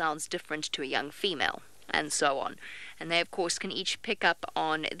male sounds different to a young female, and so on. And they, of course, can each pick up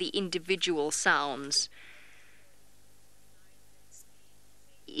on the individual sounds.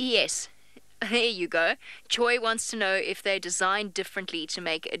 Yes. There you go. Choi wants to know if they're designed differently to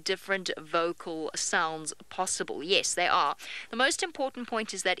make different vocal sounds possible. Yes, they are. The most important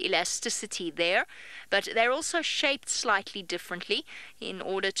point is that elasticity there, but they're also shaped slightly differently in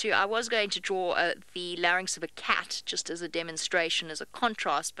order to... I was going to draw the larynx of a cat just as a demonstration, as a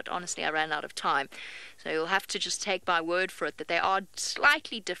contrast, but honestly I ran out of time. So you'll have to just take my word for it that they are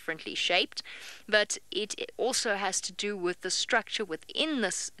slightly differently shaped, but it also has to do with the structure within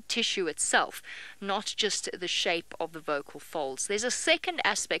this tissue itself, not just the shape of the vocal folds. There's a second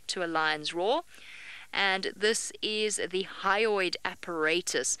aspect to a lion's roar, and this is the hyoid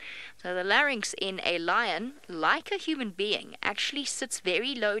apparatus. So the larynx in a lion, like a human being, actually sits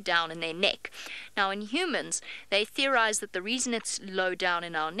very low down in their neck. Now in humans, they theorize that the reason it's low down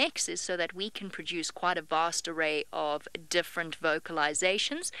in our necks is so that we can produce quite a vast array of different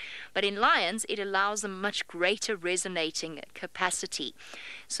vocalizations, but in lions it allows them much greater resonating capacity.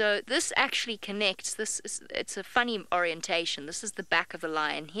 So this actually connects, it's a funny orientation. This is the back of the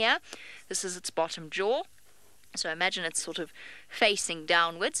lion here, this is its bottom jaw, so imagine it's sort of facing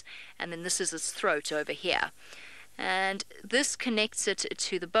downwards, and then this is its throat over here. And this connects it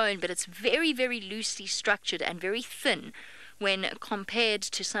to the bone, but it's very, very loosely structured and very thin when compared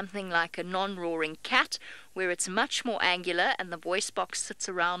to something like a non-roaring cat, where it's much more angular and the voice box sits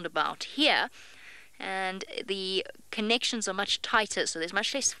around about here, and the connections are much tighter, so there's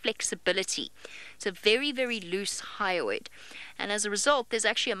much less flexibility. It's a very, very loose hyoid, and as a result there's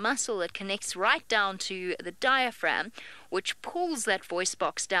actually a muscle that connects right down to the diaphragm, which pulls that voice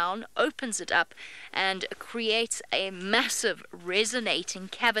box down, opens it up, and creates a massive resonating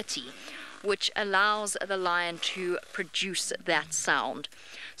cavity which allows the lion to produce that sound.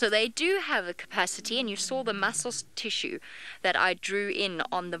 So they do have a capacity, and you saw the muscle tissue that I drew in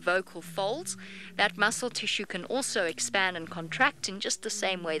on the vocal folds. That muscle tissue can also expand and contract in just the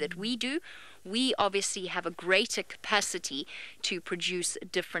same way that we do. We obviously have a greater capacity to produce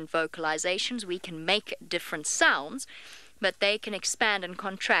different vocalizations. We can make different sounds, but they can expand and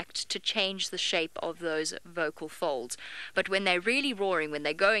contract to change the shape of those vocal folds. But when they're really roaring, when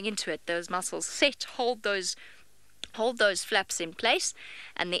they're going into it, those muscles hold those flaps in place,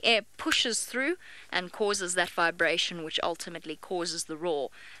 and the air pushes through and causes that vibration, which ultimately causes the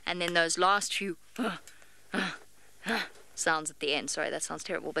roar. And then those last few sounds at the end, sorry, that sounds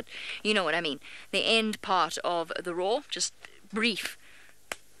terrible, but you know what I mean. The end part of the roar, just brief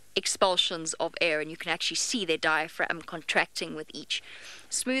expulsions of air, and you can actually see their diaphragm contracting with each.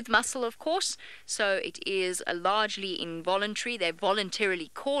 Smooth muscle, of course, so it is largely involuntary. They're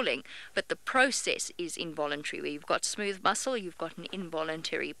voluntarily calling, but the process is involuntary. Where you've got smooth muscle, you've got an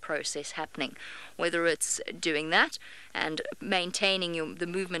involuntary process happening, whether it's doing that and maintaining the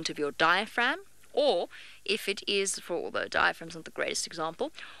movement of your diaphragm, or if it is, although diaphragm's not the greatest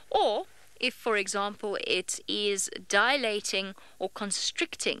example, or if, for example, it is dilating or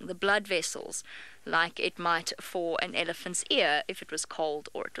constricting the blood vessels, like it might for an elephant's ear if it was cold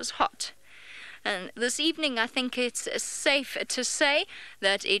or it was hot. And this evening, I think it's safe to say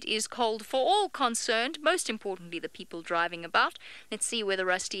that it is cold for all concerned, most importantly the people driving about. Let's see whether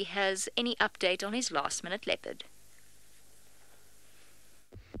Rusty has any update on his last-minute leopard.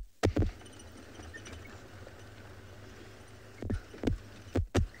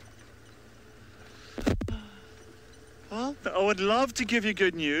 Well, I would love to give you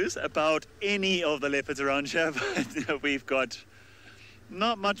good news about any of the leopards around here, but we've got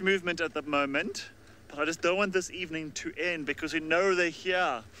not much movement at the moment. But I just don't want this evening to end because we know they're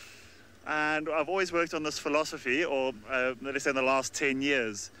here. And I've always worked on this philosophy, or let's say in the last 10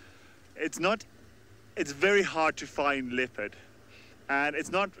 years. It's very hard to find leopard. And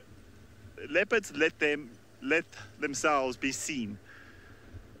it's not, leopards let themselves be seen.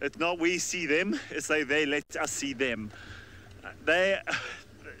 It's not we see them, it's like they let us see them.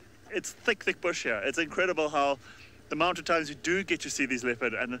 It's thick bush here. It's incredible how the amount of times we do get to see these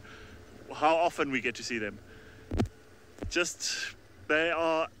leopard and how often we get to see them. They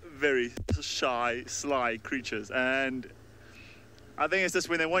are very shy, sly creatures, and I think it's just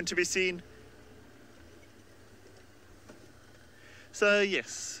when they want to be seen. So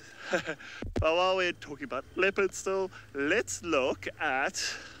yes, but while we're talking about leopards still, let's look at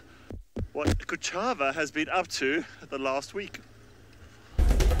what Kuchava has been up to the last week.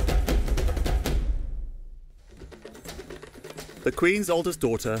 The Queen's oldest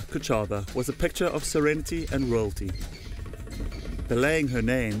daughter, Kuchava, was a picture of serenity and royalty. Belaying her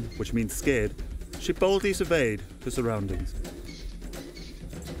name, which means scared, she boldly surveyed her surroundings,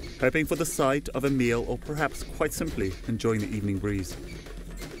 hoping for the sight of a meal or perhaps quite simply enjoying the evening breeze.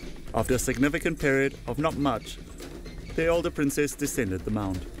 After a significant period of not much, the older princess descended the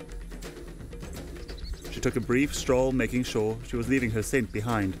mound. She took a brief stroll, making sure she was leaving her scent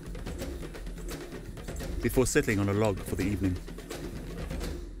behind, before settling on a log for the evening.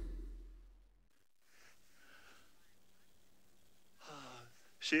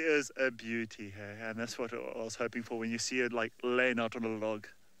 She is a beauty here, and that's what I was hoping for when you see her like laying out on a log.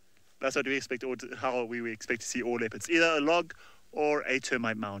 That's what we expect, or how we expect to see all leopards, either a log or a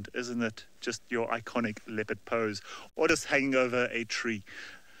termite mound. Isn't it just your iconic leopard pose, or just hanging over a tree?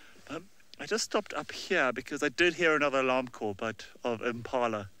 I just stopped up here because I did hear another alarm call, but of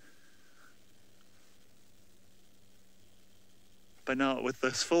impala. But now with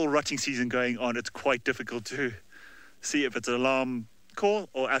this full rutting season going on, it's quite difficult to see if it's an alarm call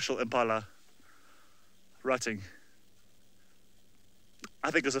or actual impala rutting. I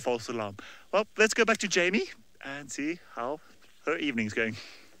think it's a false alarm. Well, let's go back to Jamie and see how her evening's going.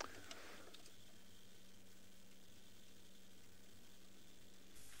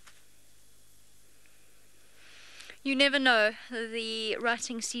 You never know. The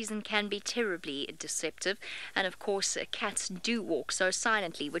rutting season can be terribly deceptive, and of course cats do walk so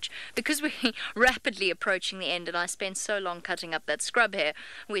silently, which, because we're rapidly approaching the end and I spent so long cutting up that scrub hair,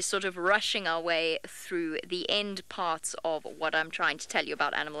 we're sort of rushing our way through the end parts of what I'm trying to tell you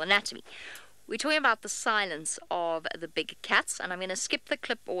about animal anatomy. We're talking about the silence of the big cats, and I'm going to skip the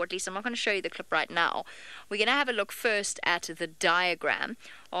clip, or at least I'm not going to show you the clip right now. We're going to have a look first at the diagram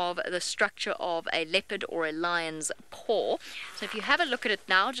of the structure of a leopard or a lion's paw. So if you have a look at it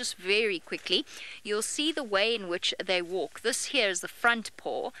now, just very quickly, you'll see the way in which they walk. This here is the front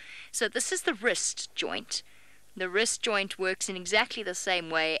paw, so this is the wrist joint. The wrist joint works in exactly the same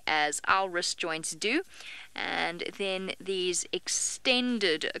way as our wrist joints do. And then these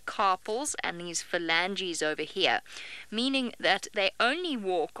extended carpals and these phalanges over here, meaning that they only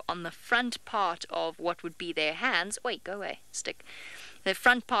walk on the front part of what would be their hands. Wait, go away, stick. The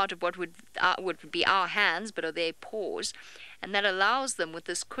front part of what would be our hands, but are their paws. And that allows them, with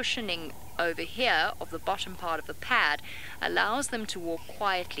this cushioning over here of the bottom part of the pad, allows them to walk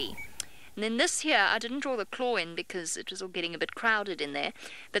quietly. And then this here, I didn't draw the claw in because it was all getting a bit crowded in there.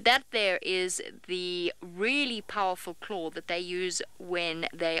 But that there is the really powerful claw that they use when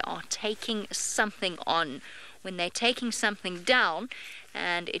they are taking something on. When they're taking something down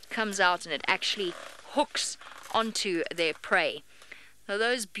and it comes out and it actually hooks onto their prey. So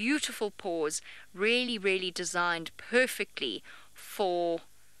those beautiful paws, really, really designed perfectly for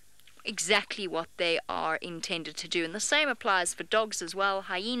exactly what they are intended to do. And the same applies for dogs as well,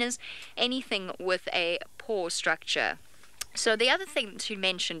 hyenas, anything with a paw structure. So the other thing to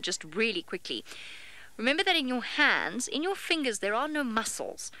mention just really quickly, remember that in your hands, in your fingers, there are no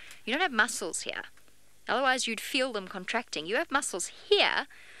muscles. You don't have muscles here. Otherwise you'd feel them contracting. You have muscles here,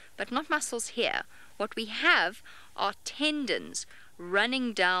 but not muscles here. What we have are tendons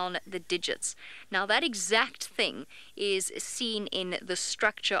running down the digits. Now that exact thing is seen in the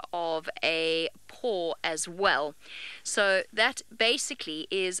structure of a paw as well. So that basically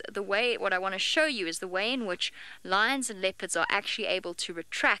is the way, what I want to show you is the way in which lions and leopards are actually able to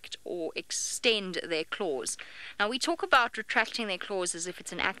retract or extend their claws. Now we talk about retracting their claws as if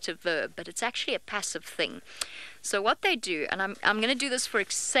it's an active verb, but it's actually a passive thing. So what they do, and I'm going to do this for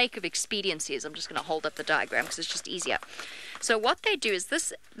sake of expediency, is I'm just going to hold up the diagram because it's just easier. So what they do is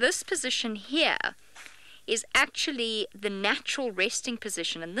this position here is actually the natural resting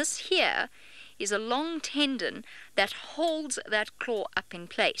position, and this here is a long tendon that holds that claw up in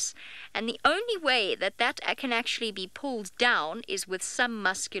place. And the only way that that can actually be pulled down is with some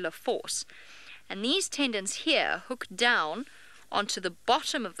muscular force. And these tendons here hook down onto the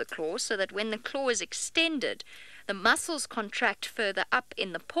bottom of the claw so that when the claw is extended, the muscles contract further up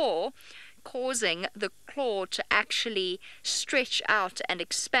in the paw, causing the claw to actually stretch out and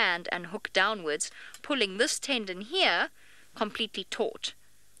expand and hook downwards, pulling this tendon here completely taut.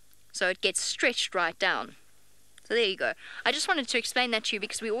 So it gets stretched right down. So there you go. I just wanted to explain that to you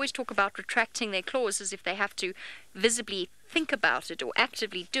because we always talk about retracting their claws as if they have to visibly think about it or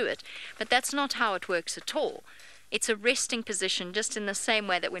actively do it, but that's not how it works at all. It's a resting position, just in the same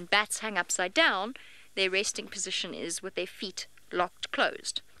way that when bats hang upside down, their resting position is with their feet locked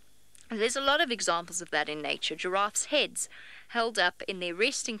closed. There's a lot of examples of that in nature. Giraffes' heads held up in their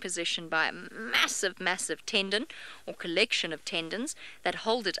resting position by a massive, massive tendon or collection of tendons that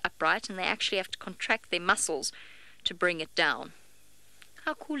hold it upright, and they actually have to contract their muscles to bring it down.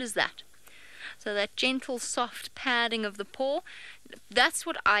 How cool is that? So that gentle, soft padding of the paw, that's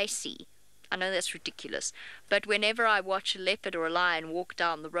what I see. I know that's ridiculous, but whenever I watch a leopard or a lion walk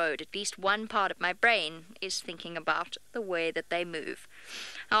down the road, at least one part of my brain is thinking about the way that they move.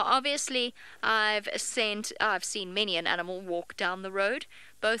 Now, obviously, I've seen many an animal walk down the road,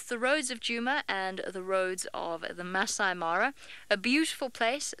 both the roads of Djuma and the roads of the Maasai Mara, a beautiful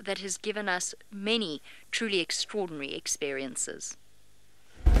place that has given us many truly extraordinary experiences.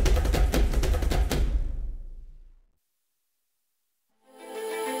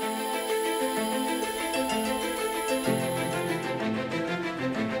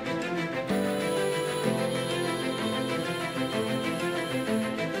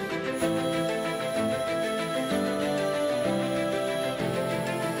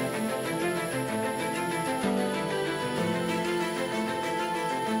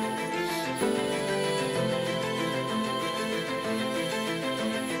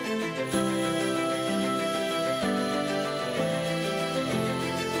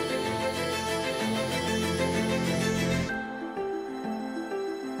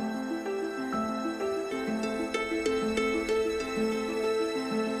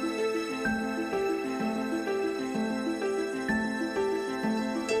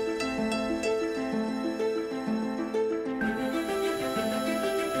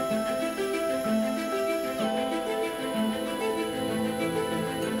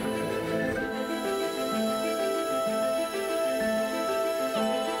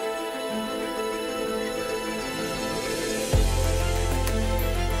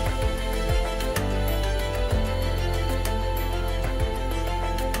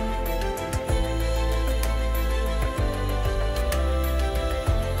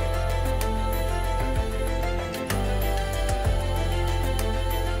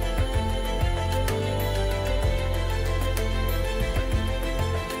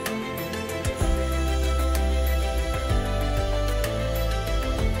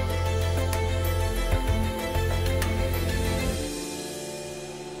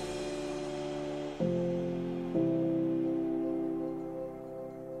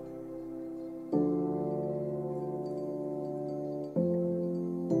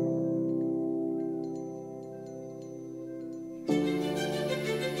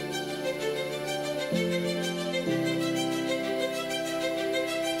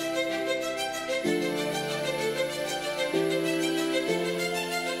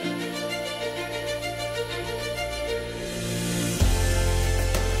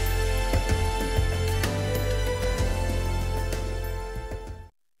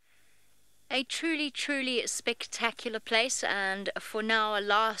 A truly, truly spectacular place, and for now, a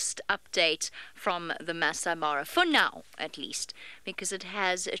last update from the Maasai Mara, for now at least, because it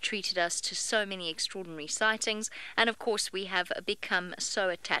has treated us to so many extraordinary sightings, and of course we have become so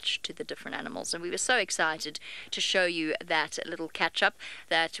attached to the different animals, and we were so excited to show you that little catch-up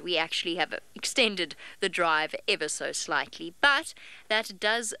that we actually have extended the drive ever so slightly, but that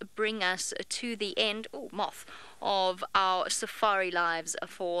does bring us to the end, of our safari lives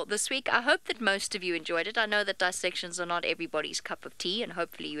for this week. I hope that most of you enjoyed it. I know that dissections are not everybody's cup of tea, and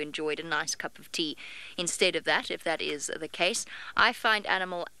hopefully you enjoyed a nice cup of tea instead of that, if that is the case. I find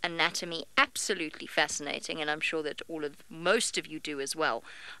animal anatomy absolutely fascinating, and I'm sure that most of you do as well.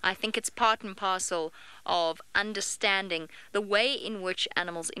 I think it's part and parcel of understanding the way in which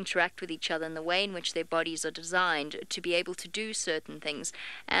animals interact with each other and the way in which their bodies are designed to be able to do certain things,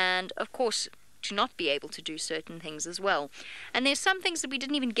 and of course to not be able to do certain things as well. And there's some things that we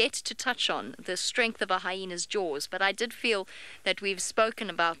didn't even get to touch on, the strength of a hyena's jaws, but I did feel that we've spoken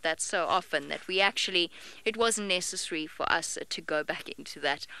about that so often that it wasn't necessary for us to go back into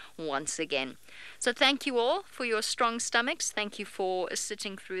that once again. So thank you all for your strong stomachs. Thank you for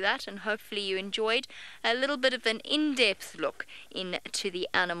sitting through that, and hopefully you enjoyed a little bit of an in-depth look into the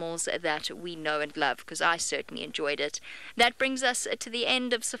animals that we know and love, because I certainly enjoyed it. That brings us to the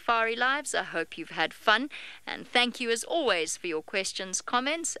end of Safari Lives. I hope you've had fun, and thank you as always for your questions,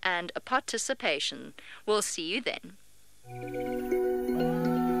 comments, and participation. We'll see you then.